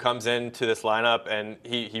 who comes into this lineup, and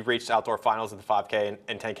he reached outdoor finals in the 5K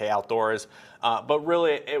and 10K outdoors. But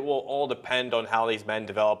really, it will all depend on how these men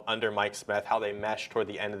develop under Mike Smith, how they mesh toward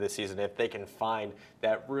the end of the season. If they can find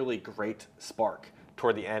that really great spark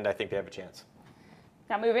toward the end, I think they have a chance.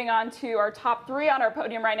 Now moving on to our top 3 on our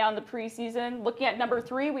podium right now in the preseason. Looking at number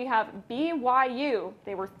 3, we have BYU.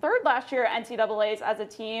 They were 3rd last year at NCAAs as a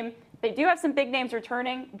team. They do have some big names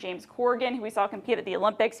returning. James Corrigan, who we saw compete at the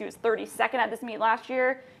Olympics. He was 32nd at this meet last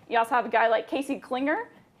year. You also have a guy like Casey Klinger.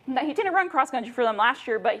 He didn't run cross country for them last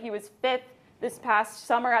year, but he was 5th this past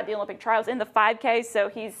summer at the Olympic trials in the 5K. So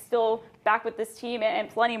he's still back with this team and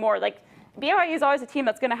plenty more. BYU is always a team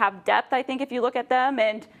that's going to have depth, I think, if you look at them.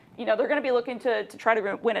 And they're going to be looking to try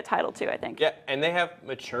to win a title too, I think. Yeah, and they have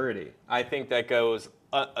maturity. I think that goes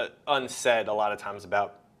unsaid a lot of times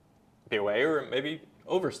about BYU, or maybe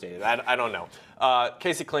overstated. I don't know.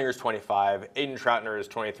 Casey Klinger is 25. Aiden Troutner is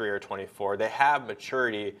 23 or 24. They have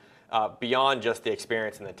maturity beyond just the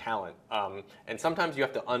experience and the talent. And sometimes you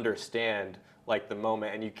have to understand like the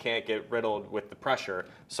moment, and you can't get riddled with the pressure.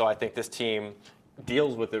 So I think this team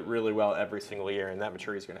deals with it really well every single year, and that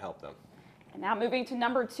maturity is going to help them. And now moving to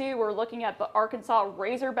number 2, we're looking at the Arkansas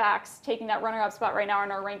Razorbacks, taking that runner-up spot right now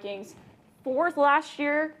in our rankings. 4th last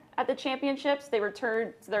year at the championships. They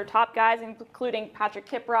returned to their top guys, including Patrick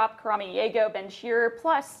Kiprop, Karami Yego, Ben Shearer.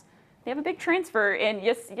 Plus, they have a big transfer in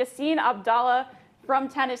Yassine Abdallah from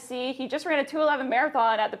Tennessee. He just ran a 2:11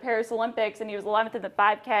 marathon at the Paris Olympics, and he was 11th in the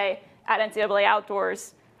 5K at NCAA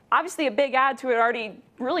Outdoors. Obviously a big add to an already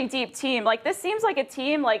really deep team. Like, this seems like a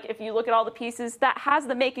team, like if you look at all the pieces, that has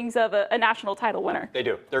the makings of a national title winner. They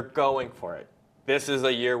do. They're going for it. This is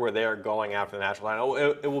a year where they are going after the national title.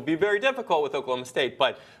 It will be very difficult with Oklahoma State,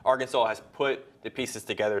 but Arkansas has put the pieces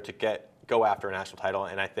together to go after a national title,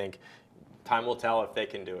 and I think time will tell if they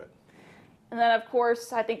can do it. And then, of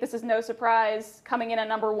course, I think this is no surprise, coming in at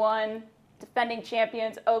number 1, defending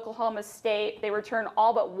champions, Oklahoma State. They returned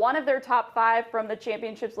all but one of their top 5 from the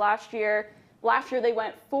championships last year. Last year, they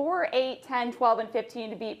went 4, 8, 10, 12, and 15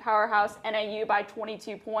 to beat powerhouse NAU by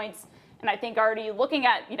 22 points. And I think already looking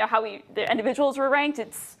at how the individuals were ranked,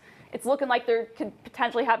 it's looking like they could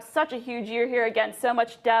potentially have such a huge year here. Again, so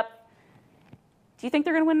much depth. Do you think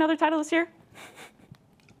they're going to win another title this year?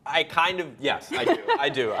 Yes, I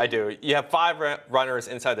do. I do. You have 5 runners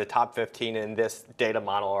inside the top 15 in this data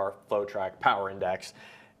model, or FloTrack Power Index.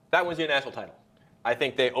 That wins you a national title. I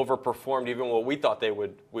think they overperformed even what we thought they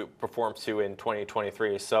would perform to in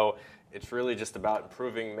 2023. So it's really just about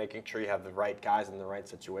improving, making sure you have the right guys in the right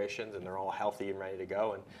situations, and they're all healthy and ready to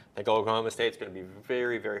go. And I think Oklahoma State's going to be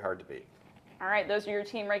very, very hard to beat. All right, those are your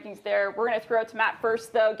team rankings there. We're going to throw it to Matt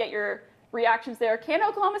first, though. Get your reactions there. Can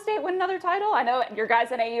Oklahoma State win another title? I know your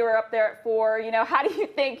guys at NAU are up there at 4. How do you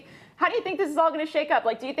think this is all going to shake up?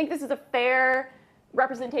 Like, do you think this is a fair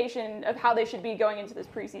representation of how they should be going into this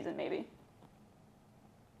preseason, maybe?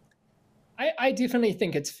 I definitely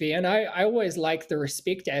think it's fair, and I always like the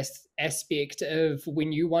respect aspect of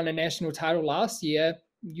when you won a national title last year,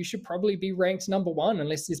 you should probably be ranked number 1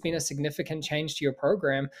 unless there's been a significant change to your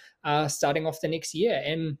program starting off the next year.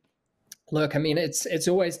 And look, I mean, it's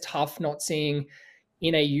always tough not seeing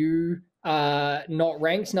NAU not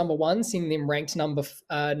ranked number 1, seeing them ranked number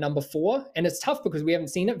 4, and it's tough because we haven't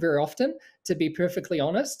seen it very often, to be perfectly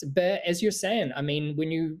honest. But as you're saying, I mean,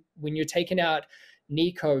 when you're taking out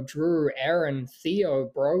Nico, Drew, Aaron, Theo,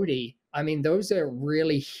 Brody, I mean, those are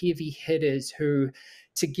really heavy hitters who,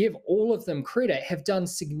 to give all of them credit, have done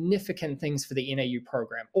significant things for the NAU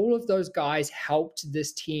program. All of those guys helped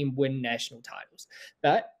this team win national titles.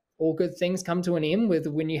 But all good things come to an end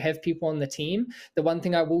when you have people on the team. The one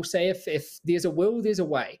thing I will say, if there's a will, there's a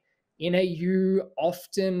way. NAU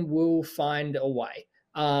often will find a way.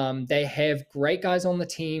 They have great guys on the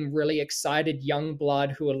team, really excited young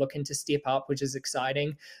blood who are looking to step up, which is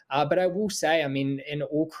exciting. But I will say, I mean, in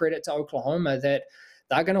all credit to Oklahoma, that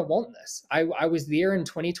they're going to want this. I was there in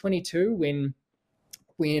 2022 when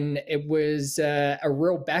it was a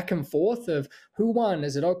real back and forth of who won.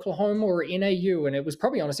 Is it Oklahoma or NAU? And it was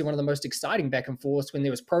probably honestly one of the most exciting back and forths when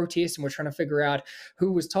there was protests and we're trying to figure out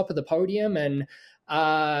who was top of the podium. And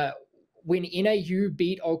when NAU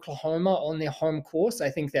beat Oklahoma on their home course,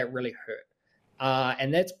 I think that really hurt.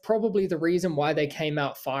 And that's probably the reason why they came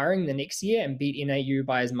out firing the next year and beat NAU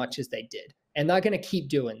by as much as they did. And they're going to keep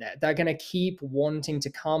doing that. They're going to keep wanting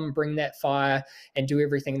to come, bring that fire, and do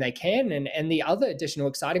everything they can. And the other additional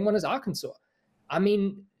exciting one is Arkansas. I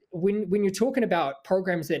mean, when you're talking about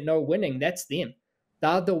programs that know winning, that's them.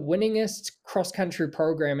 They're the winningest cross-country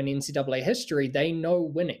program in NCAA history. They know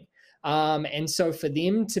winning. And so for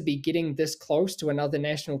them to be getting this close to another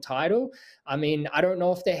national title, I mean, I don't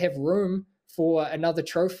know if they have room for another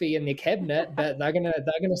trophy in their cabinet, but they're gonna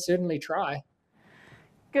certainly try.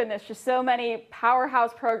 Goodness, just so many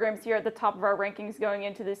powerhouse programs here at the top of our rankings going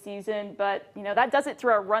into the season. But, that does it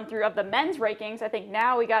through our run through of the men's rankings. I think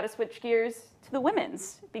now we got to switch gears to the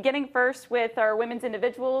women's, beginning first with our women's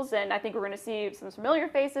individuals. And I think we're going to see some familiar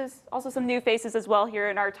faces, also some new faces as well here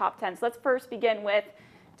in our top 10. So let's first begin with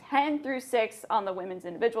 10 through 6 on the women's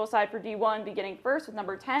individual side for D1, beginning first with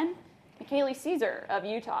number 10, McKaylee Caesar of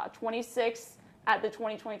Utah, 26th at the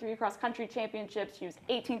 2023 Cross Country Championships. She was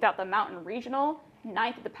 18th at the Mountain Regional,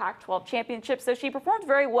 9th at the Pac-12 Championships. So she performed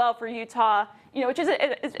very well for Utah, which is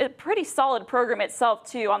a pretty solid program itself,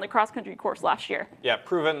 too, on the cross-country course last year. Yeah,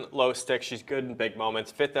 proven low stick. She's good in big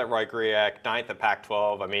moments. 5th at Roy-Griak, 9th at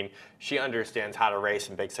Pac-12. I mean, she understands how to race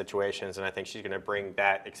in big situations, and I think she's going to bring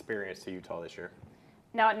that experience to Utah this year.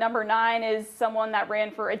 Now at number 9 is someone that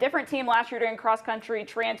ran for a different team last year during cross country,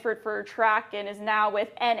 transferred for track, and is now with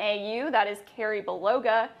NAU. That is Carrie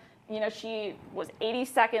Beloga. You know, she was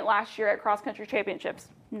 82nd last year at Cross Country Championships.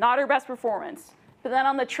 Not her best performance. But then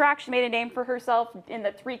on the track, she made a name for herself in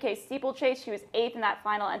the 3K steeplechase. She was 8th in that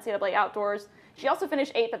final NCAA Outdoors. She also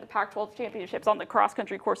finished 8th at the Pac-12 Championships on the cross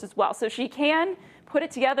country course as well. So she can put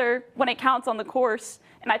it together when it counts on the course.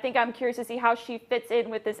 And I think I'm curious to see how she fits in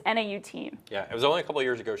with this NAU team. Yeah, it was only a couple of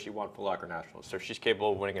years ago she won Foot Locker Nationals. So she's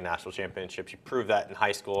capable of winning a national championship. She proved that in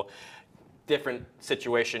high school. Different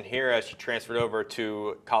situation here as she transferred over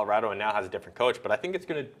to Colorado and now has a different coach. But I think it's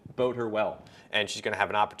going to bode her well. And she's going to have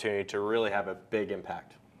an opportunity to really have a big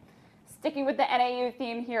impact. Sticking with the NAU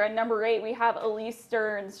theme here, at number 8, we have Elise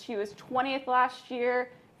Stearns. She was 20th last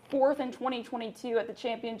year, 4th in 2022 at the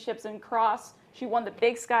championships in cross. She won the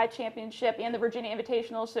Big Sky Championship and the Virginia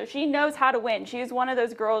Invitational, so she knows how to win. She is one of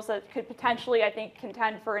those girls that could potentially, I think,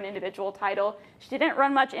 contend for an individual title. She didn't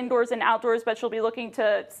run much indoors and outdoors, but she'll be looking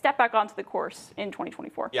to step back onto the course in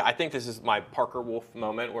 2024. Yeah, I think this is my Parker Wolf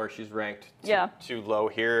moment where she's ranked too low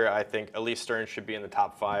here. I think Elise Stearns should be in the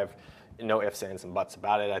top 5. No ifs, ands, and buts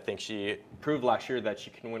about it. I think she proved last year that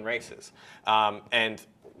she can win races. And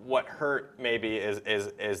what hurt maybe is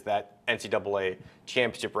that NCAA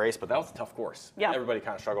championship race, but that was a tough course. Yeah. Everybody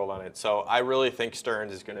kind of struggled on it. So I really think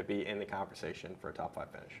Stearns is going to be in the conversation for a top 5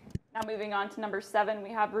 finish. Now moving on to number 7, we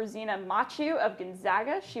have Rosina Machu of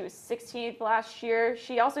Gonzaga. She was 16th last year.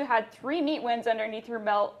 She also had 3 meet wins underneath her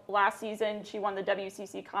belt last season. She won the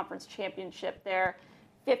WCC Conference Championship there.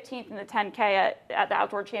 15th in the 10K at the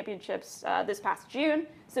Outdoor Championships this past June.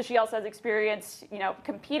 So she also has experience, you know,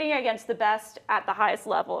 competing against the best at the highest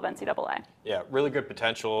level of NCAA. Yeah, really good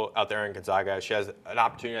potential out there in Gonzaga. She has an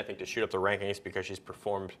opportunity, I think, to shoot up the rankings because she's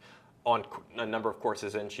performed on a number of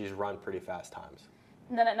courses and she's run pretty fast times.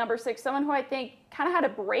 And then at number 6, someone who I think kind of had a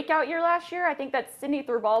breakout year last year, I think that's Sydney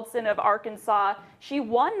Thorvaldsen of Arkansas. She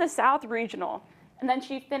won the South Regional, and then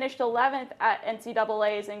she finished 11th at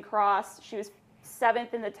NCAAs in cross. She was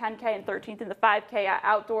 7th in the 10K and 13th in the 5K at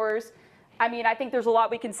outdoors. I mean, I think there's a lot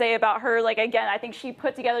we can say about her. Like, again, I think she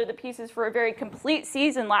put together the pieces for a very complete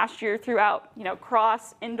season last year throughout, you know,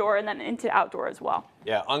 cross, indoor, and then into outdoor as well.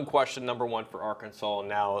 Yeah, unquestioned number 1 for Arkansas,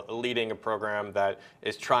 now leading a program that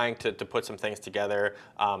is trying to put some things together.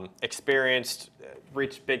 Experienced,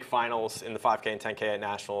 reached big finals in the 5K and 10K at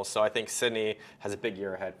nationals. So I think Sydney has a big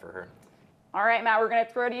year ahead for her. All right, Matt, we're going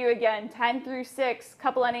to throw to you again, 10 through 6,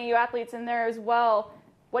 couple NAU athletes in there as well.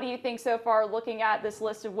 What do you think so far looking at this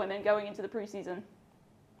list of women going into the preseason?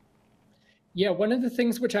 Yeah, one of the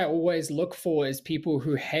things which I always look for is people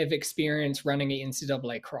who have experience running an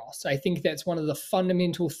NCAA cross. I think that's one of the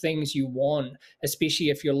fundamental things you want, especially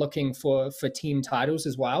if you're looking for team titles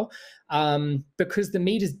as well, because the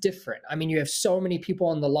meet is different. I mean, you have so many people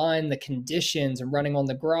on the line, the conditions and running on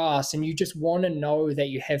the grass, and you just want to know that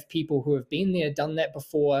you have people who have been there, done that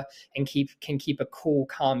before, and can keep a cool,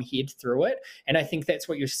 calm head through it. And I think that's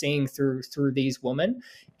what you're seeing through these women.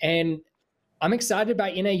 And I'm excited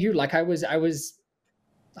about NAU. Like I was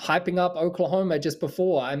hyping up Oklahoma just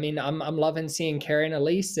before. I mean, I'm loving seeing Carrie and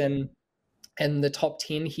Elise and the top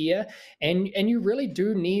 10 here. And you really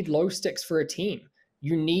do need low sticks for a team.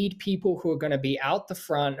 You need people who are going to be out the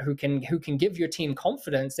front, who can give your team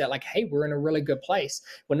confidence that, like, hey, we're in a really good place.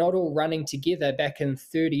 We're not all running together back in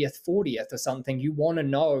 30th, 40th or something. You want to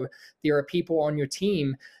know there are people on your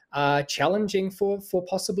team challenging for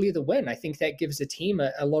possibly the win. I think that gives a team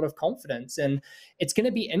a lot of confidence. And it's going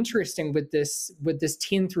to be interesting with this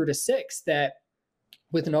 10 through to 6 that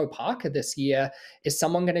with no Parker this year, is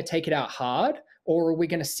someone going to take it out hard, or are we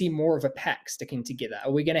going to see more of a pack sticking together?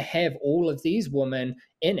 Are we going to have all of these women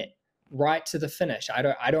in it right to the finish?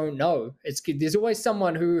 I don't know. There's always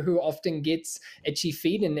someone who often gets itchy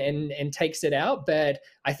feet and takes it out, but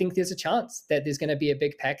I think there's a chance that there's going to be a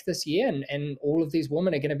big pack this year, and all of these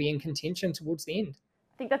women are going to be in contention towards the end.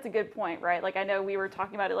 I think that's a good point, right? Like, I know we were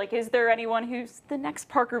talking about it, like, is there anyone who's the next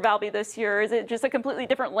Parker Valby this year? Or is it just a completely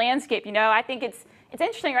different landscape? You know, I think it's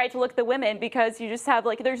interesting, right, to look at the women, because you just have,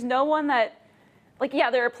 like, there's no one that, like,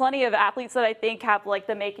 yeah, there are plenty of athletes that I think have, like,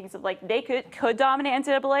 the makings of, like, they could dominate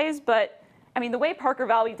NCAAs, but, I mean, the way Parker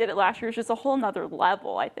Valby did it last year is just a whole nother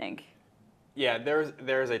level, I think. Yeah,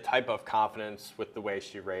 there's a type of confidence with the way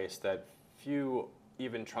she raced that few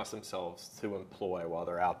even trust themselves to employ while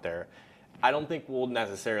they're out there. I don't think we'll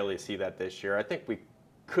necessarily see that this year. I think we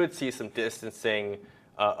could see some distancing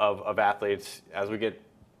of athletes as we get,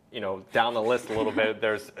 you know, down the list a little bit.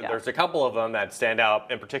 There's a couple of them that stand out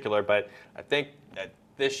in particular, but I think that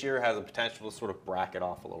this year has a potential to sort of bracket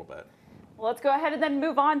off a little bit. Well, let's go ahead and then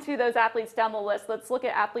move on to those athletes down the list. Let's look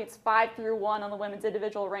at athletes 5 through 1 on the women's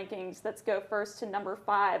individual rankings. Let's go first to number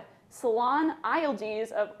 5. Salon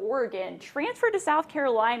Ildes of Oregon transferred to South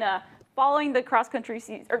Carolina following the cross country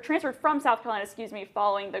season, or transferred from South Carolina,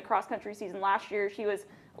 following the cross country season last year. She was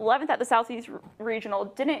 11th at the Southeast Regional,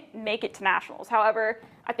 didn't make it to nationals. However,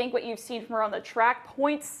 I think what you've seen from her on the track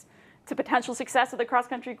points to potential success of the cross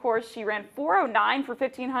country course. She ran 4:09 for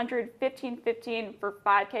 1500, 15:15 for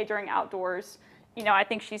 5K during outdoors. I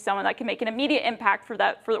think she's someone that can make an immediate impact for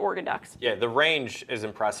the Oregon Ducks. Yeah, the range is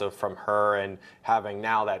impressive from her, and having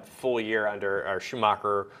now that full year under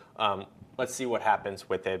Schumacher. Let's see what happens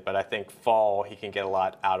with it, but I think fall he can get a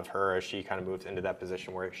lot out of her as she kind of moves into that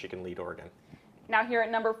position where she can lead Oregon. Now here at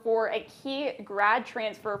number 4, a key grad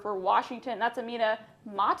transfer for Washington. That's Amina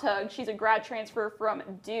Matug. She's a grad transfer from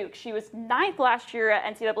Duke. She was 9th last year at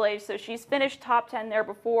NCAA, so she's finished top 10 there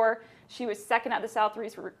before. She was 2nd at the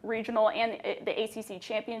Southeast Regional and the ACC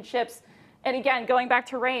Championships. And again, going back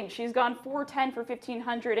to range, she's gone 4:10 for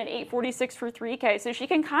 1500 and 8:46 for 3K. So she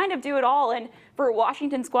can kind of do it all. And for a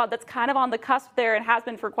Washington squad that's kind of on the cusp there and has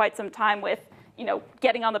been for quite some time with,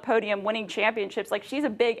 getting on the podium, winning championships, like she's a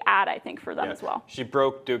big add, I think, for them as well. She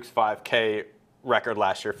broke Duke's 5K record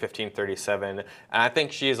last year, 15:37. And I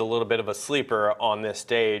think she is a little bit of a sleeper on this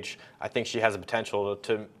stage. I think she has the potential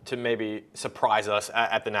to maybe surprise us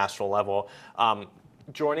at the national level.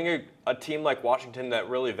 Joining a team like Washington that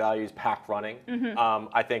really values pack running,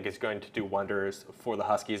 I think is going to do wonders for the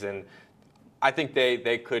Huskies, and I think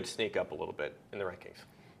they could sneak up a little bit in the rankings.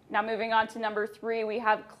 Now moving on to number 3, we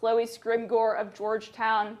have Chloe Scrimgore of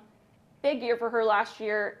Georgetown. Big year for her last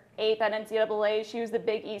year, 8th at NCAA. She was the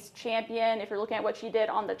Big East champion. If you're looking at what she did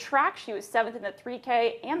on the track, she was 7th in the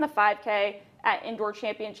 3K and the 5K at indoor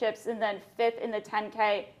championships, and then 5th in the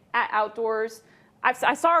 10K at outdoors.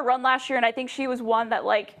 I saw her run last year, and I think she was one that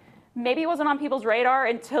maybe wasn't on people's radar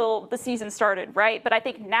until the season started, right? But I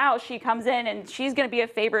think now she comes in, and she's going to be a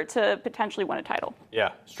favorite to potentially win a title.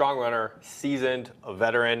 Yeah, strong runner, seasoned, a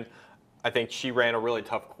veteran. I think she ran a really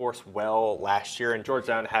tough course well last year, and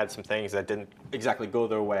Georgetown had some things that didn't exactly go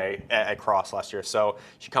their way at Cross last year. So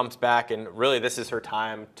she comes back, and really this is her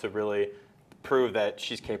time to really prove that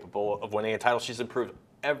she's capable of winning a title. She's improved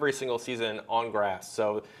every single season on grass.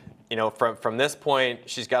 So, from this point,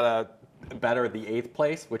 she's got to better the 8th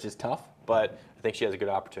place, which is tough, but I think she has a good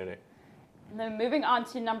opportunity. And then moving on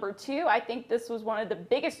to number 2, I think this was one of the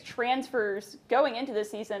biggest transfers going into the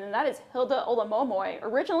season, and that is Hilda Olamomoy,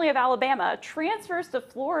 originally of Alabama, transfers to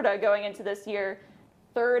Florida going into this year,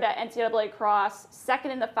 3rd at NCAA Cross,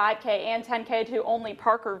 2nd in the 5K and 10K to only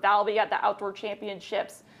Parker Valby at the Outdoor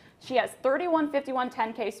Championships. She has 31:51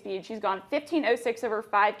 10K speed. She's gone 15:06 over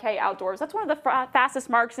 5K outdoors. That's one of the fastest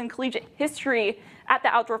marks in collegiate history at the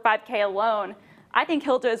outdoor 5K alone. I think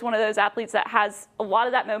Hilda is one of those athletes that has a lot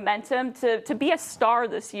of that momentum to be a star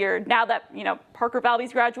this year now that, Parker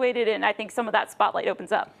Valby's graduated, and I think some of that spotlight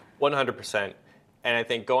opens up. 100%. And I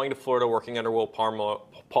think going to Florida, working under Will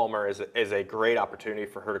Palmer is a great opportunity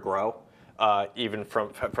for her to grow, even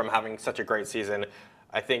from having such a great season.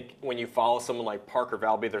 I think when you follow someone like Parker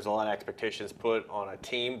Valby, there's a lot of expectations put on a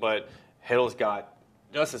team, but Hiddle's got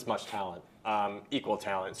just as much talent, equal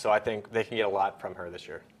talent. So I think they can get a lot from her this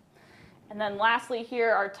year. And then lastly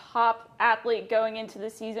here, our top athlete going into the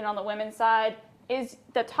season on the women's side is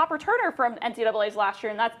the top returner from NCAA's last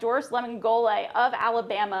year, and that's Doris Lemon-Gole of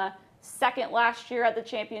Alabama, 2nd last year at the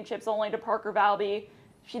championships, only to Parker Valby.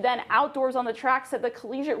 She then outdoors on the track set the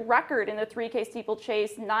collegiate record in the 3K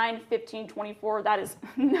steeplechase, 9:15:24. That is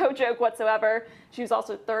no joke whatsoever. She was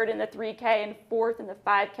also 3rd in the 3K and 4th in the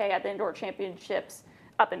 5K at the indoor championships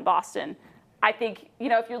up in Boston. I think,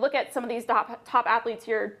 if you look at some of these top athletes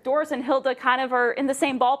here, Doris and Hilda kind of are in the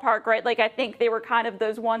same ballpark, right? I think they were kind of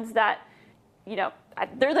those ones that,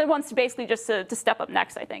 they're the ones to basically just to step up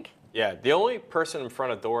next, I think. Yeah, the only person in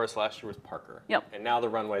front of Doris last year was Parker. Yep. And now the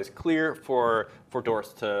runway is clear for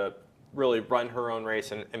Doris to really run her own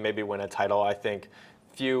race and maybe win a title. I think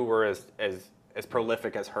few were as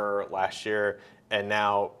prolific as her last year, and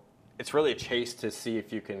now it's really a chase to see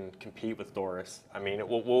if you can compete with Doris. I mean,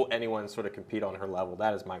 will anyone sort of compete on her level?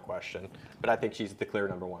 That is my question. But I think she's the clear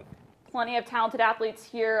number 1. Plenty of talented athletes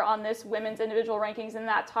here on this women's individual rankings in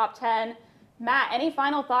that top 10. Matt, any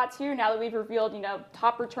final thoughts here now that we've revealed,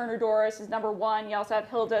 top returner Doris is number 1. You also have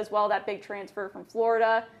Hilda as well, that big transfer from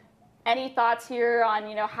Florida. Any thoughts here on,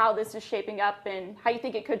 how this is shaping up and how you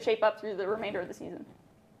think it could shape up through the remainder of the season?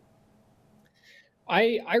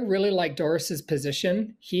 I really like Doris's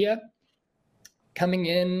position here. Coming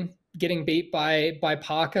in, getting beat by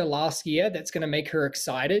Parker last year, that's going to make her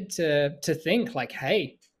excited to think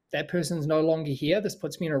hey, that person's no longer here. This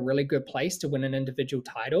puts me in a really good place to win an individual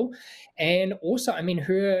title. And also, her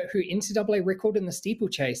NCAA record in the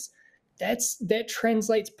steeplechase, that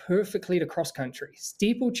translates perfectly to cross country.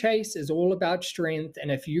 Steeplechase is all about strength,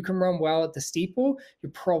 and if you can run well at the steeple,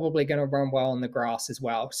 you're probably going to run well on the grass as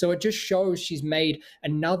well. So it just shows she's made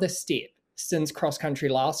another step since cross country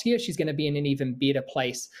last year. She's going to be in an even better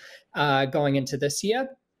place going into this year.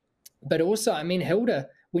 But also, I mean, Hilda,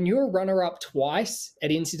 when you're a runner-up twice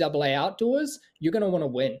at NCAA Outdoors, you're going to want to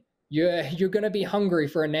win. You're going to be hungry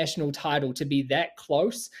for a national title. To be that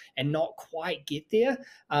close and not quite get there,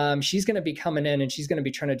 she's going to be coming in and she's going to be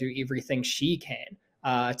trying to do everything she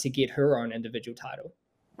can to get her own individual title.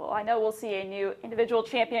 Well, I know we'll see a new individual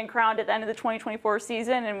champion crowned at the end of the 2024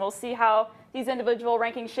 season, and we'll see how these individual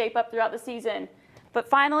rankings shape up throughout the season. But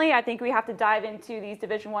finally, I think we have to dive into these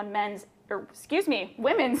Division I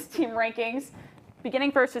women's team rankings,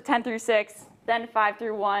 beginning first with 10 through 6. Then 5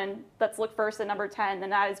 through 1. Let's look first at number 10,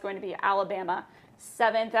 and that is going to be Alabama.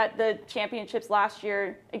 7th at the championships last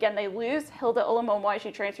year. Again, they lose Hilda Olamomoy.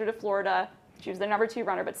 She transferred to Florida. She was the number 2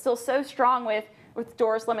 runner, but still so strong with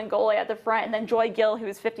Doris Lemon-Gole at the front. And then Joy Gill, who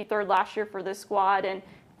was 53rd last year for this squad, and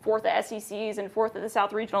 4th at SECs and 4th at the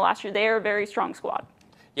South Regional last year. They are a very strong squad.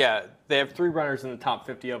 Yeah, they have 3 runners in the top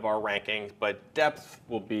 50 of our rankings, but depth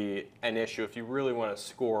will be an issue. If you really want to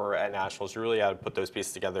score at nationals, you really have to put those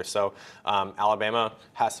pieces together. So Alabama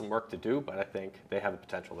has some work to do, but I think they have the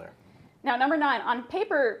potential there. Now, number 9, on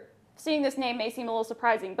paper, seeing this name may seem a little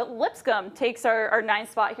surprising, but Lipscomb takes our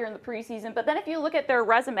 9th spot here in the preseason. But then if you look at their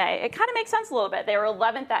resume, it kind of makes sense a little bit. They were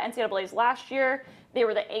 11th at NCAA's last year. They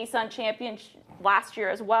were the ASUN champions last year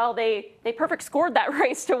as well. They perfect scored that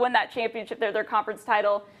race to win that championship, their conference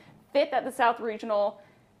title. 5th at the South Regional.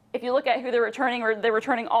 If you look at who they're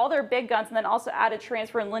returning all their big guns, and then also added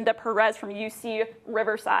transfer in Linda Perez from UC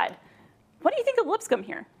Riverside. What do you think of Lipscomb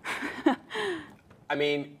here? I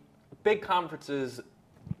mean, big conference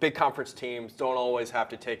teams don't always have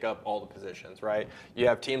to take up all the positions, right? You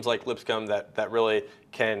have teams like Lipscomb that really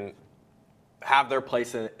can have their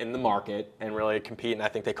place in the market and really compete, and I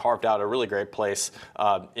think they carved out a really great place,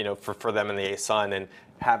 for them in the ASUN. And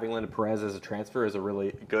having Linda Perez as a transfer is a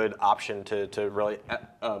really good option to really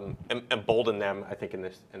embolden them, I think, in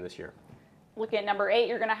this year. Looking at number 8,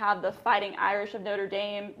 you're going to have the Fighting Irish of Notre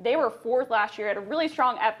Dame. They were 4th last year, had a really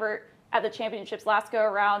strong effort at the championships last go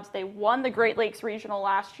around. They won the Great Lakes Regional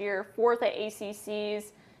last year, 4th at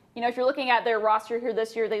ACCs. If you're looking at their roster here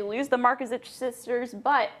this year, they lose the Markozich sisters,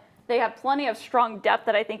 but they have plenty of strong depth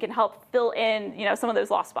that I think can help fill in, some of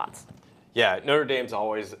those lost spots. Yeah, Notre Dame's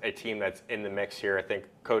always a team that's in the mix here. I think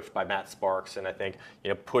coached by Matt Sparks, and I think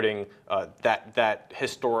putting that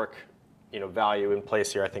historic value in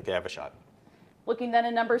place here, I think they have a shot. Looking then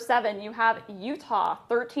at number 7, you have Utah,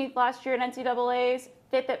 13th last year at NCAA's,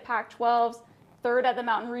 5th at Pac-12s, 3rd at the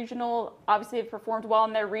Mountain Regional. Obviously, they've performed well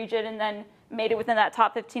in their region, and then made it within that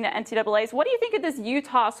top 15 at NCAA's. What do you think of this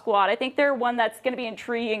Utah squad? I think they're one that's going to be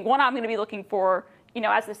intriguing, one I'm going to be looking for,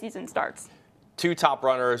 as the season starts. 2 top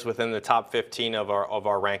runners within the top 15 of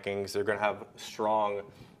our rankings. They're going to have strong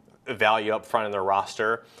value up front in their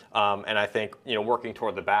roster, and I think working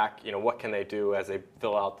toward the back, what can they do as they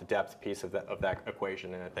fill out the depth piece of that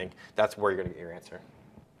equation? And I think that's where you're going to get your answer.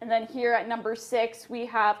 And then here at number 6, we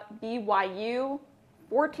have BYU,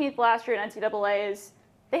 14th last year at NCAA's.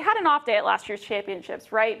 They had an off day at last year's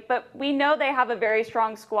championships, right? But we know they have a very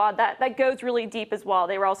strong squad that goes really deep as well.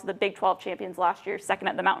 They were also the Big 12 champions last year, 2nd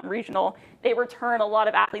at the Mountain Regional. They return a lot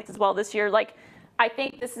of athletes as well this year. I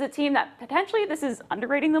think this is a team that potentially this is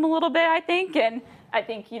underrating them a little bit, I think. And I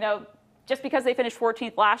think, just because they finished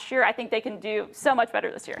 14th last year, I think they can do so much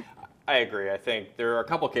better this year. I agree. I think there are a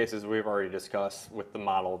couple cases we've already discussed with the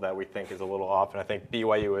model that we think is a little off, and I think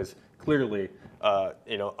BYU is clearly,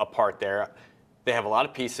 a part there. They have a lot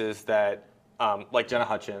of pieces that, like Jenna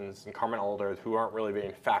Hutchins and Carmen Alder, who aren't really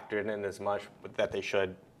being factored in as much that they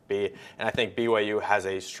should be. And I think BYU has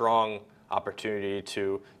a strong opportunity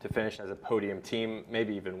to finish as a podium team,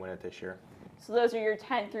 maybe even win it this year. So those are your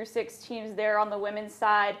 10 through 6 teams there on the women's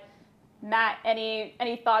side. Matt,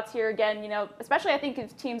 any thoughts here again? Especially I think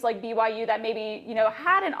of teams like BYU that maybe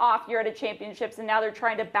had an off year at a championships and now they're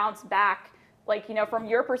trying to bounce back. From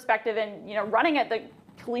your perspective and running at the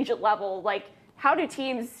collegiate level, how are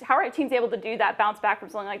teams able to do that, bounce back from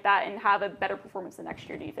something like that, and have a better performance the next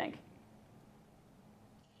year, do you think?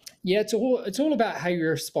 Yeah, it's all about how you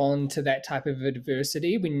respond to that type of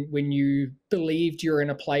adversity when you believed you're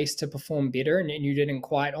in a place to perform better and you didn't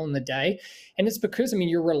quite on the day. And it's because,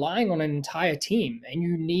 you're relying on an entire team and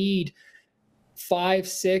you need 5,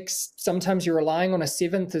 6, sometimes you're relying on a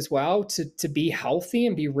 7th as well to be healthy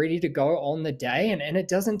and be ready to go on the day. And it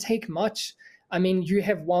doesn't take much I mean, you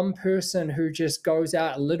have one person who just goes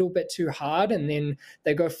out a little bit too hard and then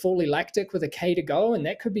they go fully lactic with a K to go, and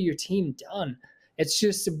that could be your team done. It's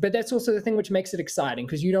just, but that's also the thing which makes it exciting,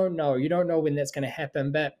 because you don't know when that's going to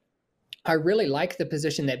happen. But I really like the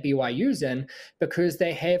position that BYU's in, because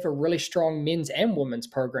they have a really strong men's and women's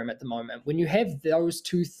program at the moment. When you have those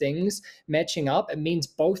two things matching up, it means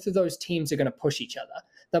both of those teams are going to push each other.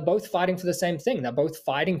 They're both fighting for the same thing. They're both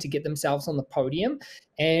fighting to get themselves on the podium.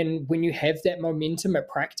 And when you have that momentum at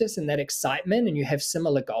practice and that excitement, and you have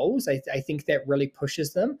similar goals, I think that really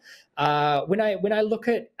pushes them. When I look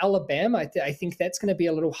at Alabama, I think that's going to be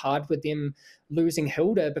a little hard with them losing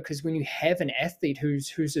Hilda, because when you have an athlete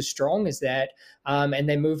who's as strong as that, and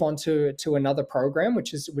they move on to another program,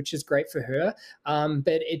 which is great for her,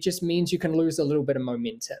 but it just means you can lose a little bit of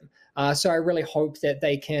momentum. So I really hope that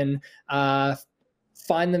they can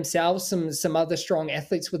find themselves some other strong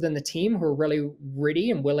athletes within the team who are really ready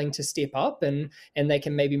and willing to step up, and they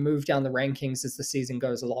can maybe move down the rankings as the season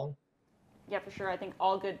goes along. Yeah, for sure. I think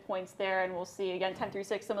all good points there, and we'll see, again, 10 through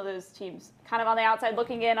 6, some of those teams kind of on the outside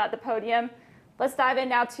looking in at the podium. Let's dive in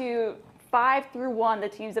now to 5 through 1, the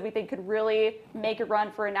teams that we think could really make a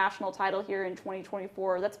run for a national title here in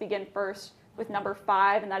 2024. Let's begin first with number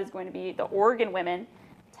 5, and that is going to be the Oregon women,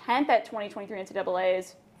 10th at 2023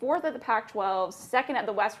 NCAAs, 4th at the Pac-12, 2nd at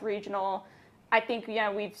the West Regional. I think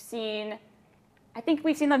we've seen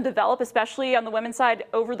them develop, especially on the women's side,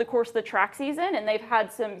 over the course of the track season, and they've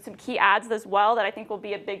had some key adds as well that I think will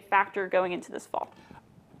be a big factor going into this fall.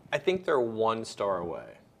 I think they're 1 star away.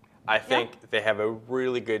 I think they have a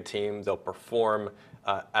really good team. They'll perform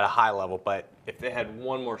at a high level, but if they had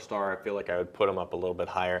 1 more star, I feel like I would put them up a little bit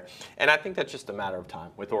higher. And I think that's just a matter of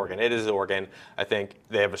time with Oregon. It is Oregon. I think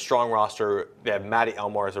they have a strong roster. They have Maddie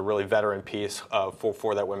Elmore as a really veteran piece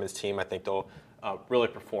for that women's team. I think they'll really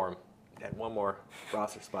perform. And 1 more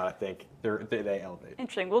roster spot, I think they elevate.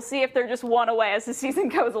 Interesting. We'll see if they're just 1 away as the season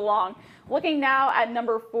goes along. Looking now at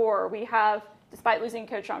number 4, we have, despite losing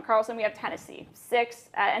coach Sean Carlson, we have Tennessee, 6th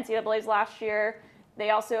at NCAAs last year.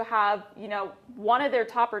 They also have, one of their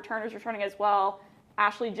top returners returning as well,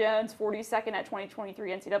 Ashley Jones, 42nd at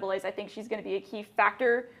 2023 NCAAs. I think she's going to be a key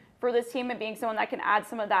factor for this team and being someone that can add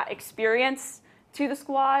some of that experience to the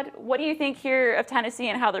squad. What do you think here of Tennessee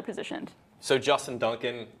and how they're positioned? So Justin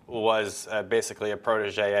Duncan was basically a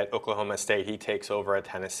protege at Oklahoma State. He takes over at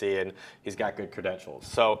Tennessee, and he's got good credentials.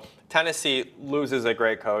 So Tennessee loses a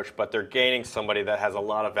great coach, but they're gaining somebody that has a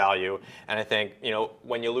lot of value. And I think,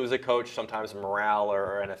 when you lose a coach, sometimes morale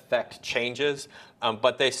or an effect changes,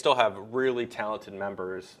 but they still have really talented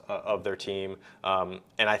members of their team. And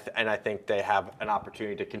I think they have an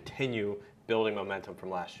opportunity to continue building momentum from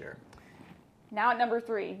last year. Now at number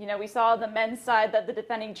 3, we saw the men's side that the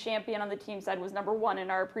defending champion on the team side was number 1 in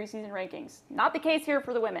our preseason rankings. Not the case here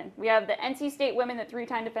for the women. We have the NC State women, the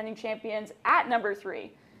 3-time defending champions, at number 3.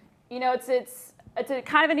 It's a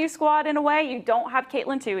kind of a new squad in a way. You don't have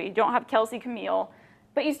Caitlin Toohey, you don't have Kelsey Camille,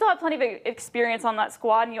 but you still have plenty of experience on that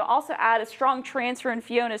squad, and you also add a strong transfer in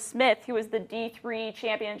Fiona Smith, who is the D3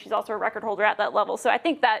 champion. She's also a record holder at that level. So I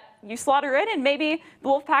think that you slot her in, and maybe the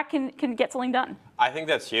Wolfpack can get something done. I think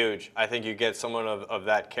that's huge. I think you get someone of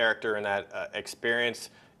that character and that experience,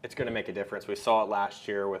 it's going to make a difference. We saw it last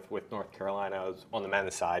year with North Carolina on the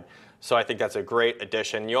men's side. So I think that's a great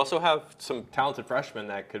addition. You also have some talented freshmen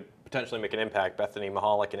that could potentially make an impact, Bethany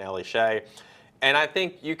Mahalik and Ellie Shea. And I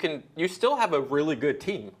think you still have a really good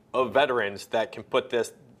team of veterans that can put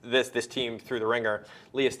this team through the ringer.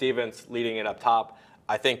 Leah Stevens leading it up top.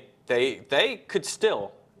 I think they could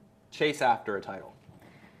still chase after a title.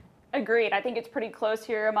 Agreed. I think it's pretty close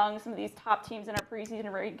here among some of these top teams in our preseason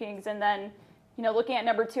rankings. And then, looking at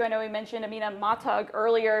number 2, I know we mentioned Amina Matug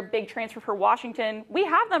earlier, big transfer for Washington. We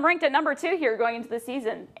have them ranked at number 2 here going into the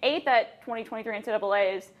season, 8th at 2023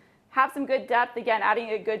 NCAAs. Have some good depth, again,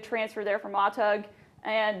 adding a good transfer there for Matug.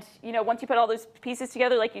 And, once you put all those pieces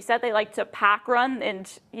together, like you said, they like to pack run. And,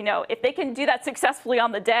 if they can do that successfully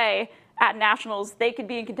on the day at Nationals, they could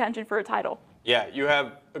be in contention for a title. Yeah, you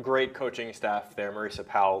have a great coaching staff there. Marisa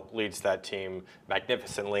Powell leads that team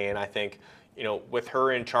magnificently. And I think, with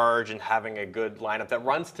her in charge and having a good lineup that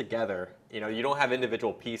runs together, you don't have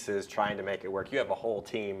individual pieces trying to make it work. You have a whole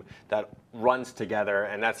team that runs together,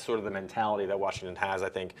 and that's sort of the mentality that Washington has. I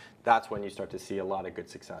think that's when you start to see a lot of good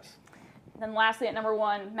success. Then lastly, at number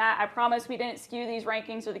 1, Matt, I promise we didn't skew these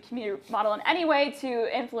rankings or the community model in any way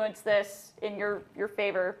to influence this in your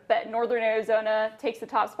favor. But Northern Arizona takes the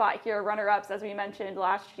top spot here, runner-ups, as we mentioned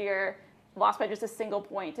last year. Lost by just a single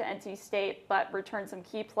point to NC State, but returned some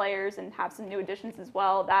key players and have some new additions as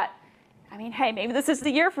well. Hey, maybe this is the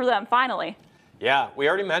year for them, finally. Yeah, we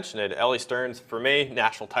already mentioned it. Ellie Stearns, for me,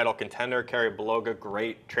 national title contender. Carrie Beloga,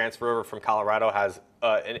 great transfer over from Colorado, has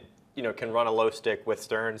can run a low stick with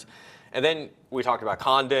Stearns. And then we talked about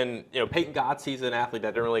Condon. Peyton Gottes's an athlete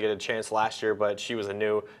that didn't really get a chance last year, but she was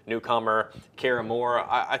a newcomer. Kara Moore.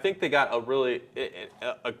 I think they got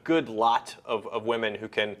a good lot of women who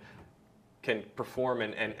can perform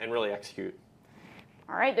and really execute.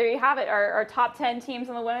 All right, there you have it. Our top 10 teams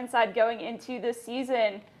on the women's side going into this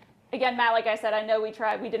season. Again, Matt, like I said, I know we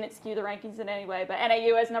didn't skew the rankings in any way, but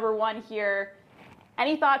NAU as number 1 here.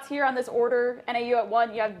 Any thoughts here on this order? NAU at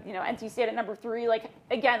 1, you have NC State at number 3.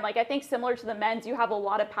 I think similar to the men's, you have a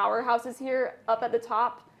lot of powerhouses here up at the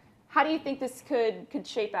top. How do you think this could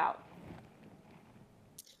shape out?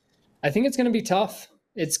 I think it's going to be tough.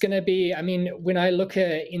 It's going to be, when I look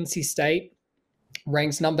at NC State,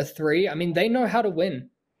 ranks number 3, they know how to win.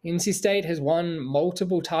 NC State has won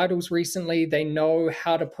multiple titles recently. They know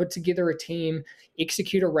how to put together a team,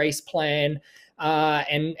 execute a race plan,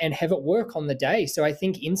 and have it work on the day. So I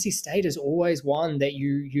think NC State is always one that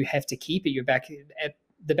you have to keep at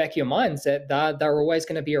the back of your minds, that they're always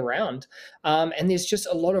going to be around. And there's just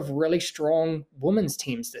a lot of really strong women's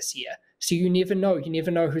teams this year. So you never know. You never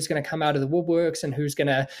know who's going to come out of the woodworks and who's going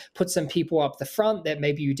to put some people up the front that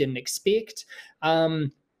maybe you didn't expect.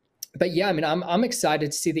 But yeah, I'm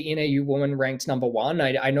excited to see the NAU woman ranked number 1.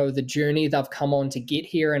 I know the journey they've come on to get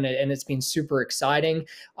here, and it's been super exciting.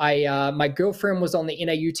 My girlfriend was on the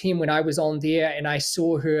NAU team when I was on there, and I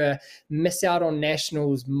saw her miss out on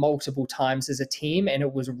nationals multiple times as a team, and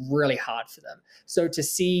it was really hard for them. So to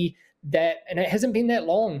see that, and it hasn't been that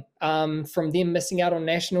long from them missing out on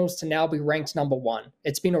nationals to now be ranked number 1.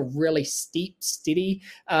 It's been a really steep, steady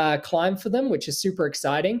climb for them, which is super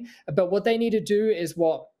exciting. But what they need to do is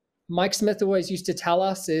what Mike Smith always used to tell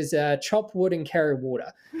us is chop wood and carry water,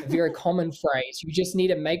 a very common phrase. You just need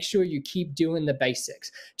to make sure you keep doing the basics.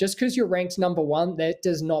 Just because you're ranked number 1, that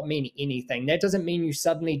does not mean anything. That doesn't mean you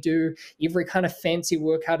suddenly do every kind of fancy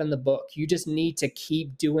workout in the book. You just need to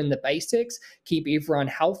keep doing the basics, keep everyone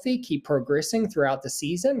healthy, keep progressing throughout the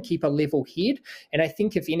season, keep a level head. And I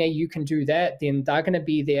think if NAU can do that, then they're going to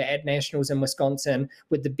be there at Nationals in Wisconsin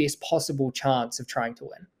with the best possible chance of trying to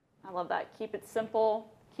win. I love that. Keep it simple.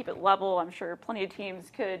 Keep it level. I'm sure plenty of teams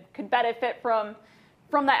could benefit from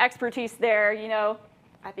that expertise there.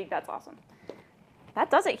 I think that's awesome. That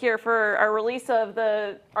does it here for our release of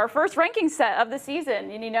our first ranking set of the season.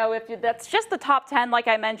 And if that's just the top 10, like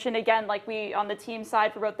I mentioned, again, like we on the team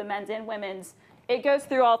side for both the men's and women's, it goes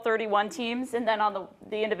through all 31 teams, and then on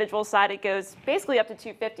the individual side, it goes basically up to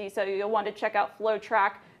 250. So you'll want to check out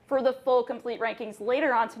FloTrack for the full complete rankings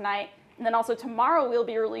later on tonight. And then also tomorrow we'll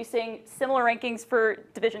be releasing similar rankings for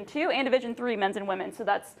Division II and Division III men's and women. So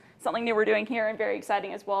that's something new we're doing here and very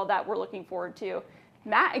exciting as well that we're looking forward to.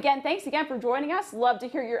 Matt, again, thanks again for joining us. Love to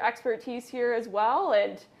hear your expertise here as well.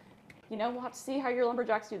 And, we'll have to see how your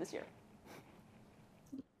Lumberjacks do this year.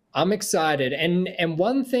 I'm excited. And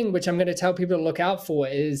one thing which I'm going to tell people to look out for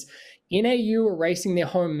is NAU are racing their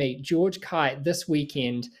home meet, George Kite, this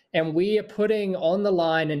weekend, and we are putting on the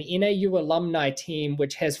line an NAU alumni team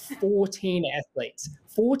which has 14 athletes.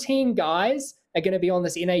 14 guys are going to be on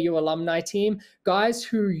this NAU alumni team, guys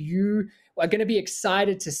who you are going to be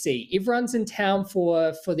excited to see. Everyone's in town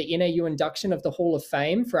for the NAU induction of the Hall of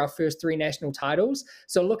Fame for our first 3 national titles.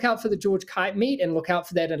 So look out for the George Kite meet and look out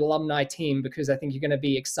for that alumni team, because I think you're going to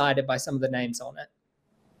be excited by some of the names on it.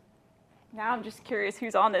 Now I'm just curious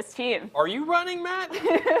who's on this team. Are you running, Matt?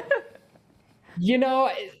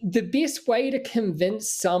 The best way to convince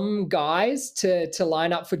some guys to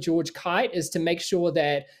line up for George Kite is to make sure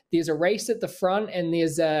that there's a race at the front and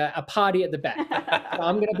there's a party at the back.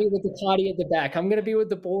 I'm going to be with the party at the back. I'm going to be with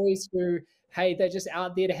the boys who, hey, they're just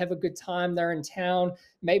out there to have a good time. They're in town.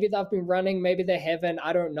 Maybe they've been running. Maybe they haven't.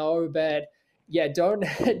 I don't know. But yeah, don't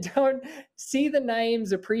see the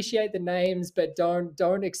names, appreciate the names, but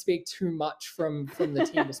don't expect too much from the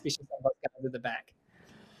team, especially some of those guys at the back.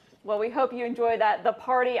 Well, we hope you enjoy the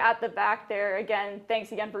party at the back there. Again,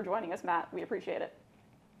 thanks again for joining us, Matt. We appreciate it.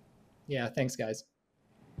 Yeah, thanks, guys.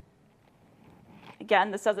 Again,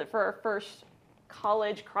 this does it for our first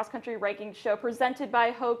college cross-country ranking show presented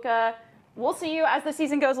by HOKA. We'll see you as the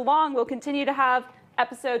season goes along. We'll continue to have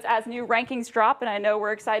episodes as new rankings drop, and I know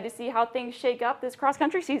we're excited to see how things shake up this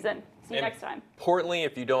cross-country season. See you next time. Importantly,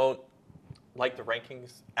 if you don't like the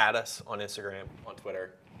rankings, add us on Instagram, on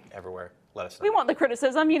Twitter, everywhere. Let us know. We want the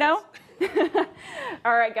criticism,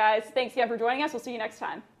 All right, guys. Thanks again for joining us. We'll see you next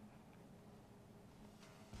time.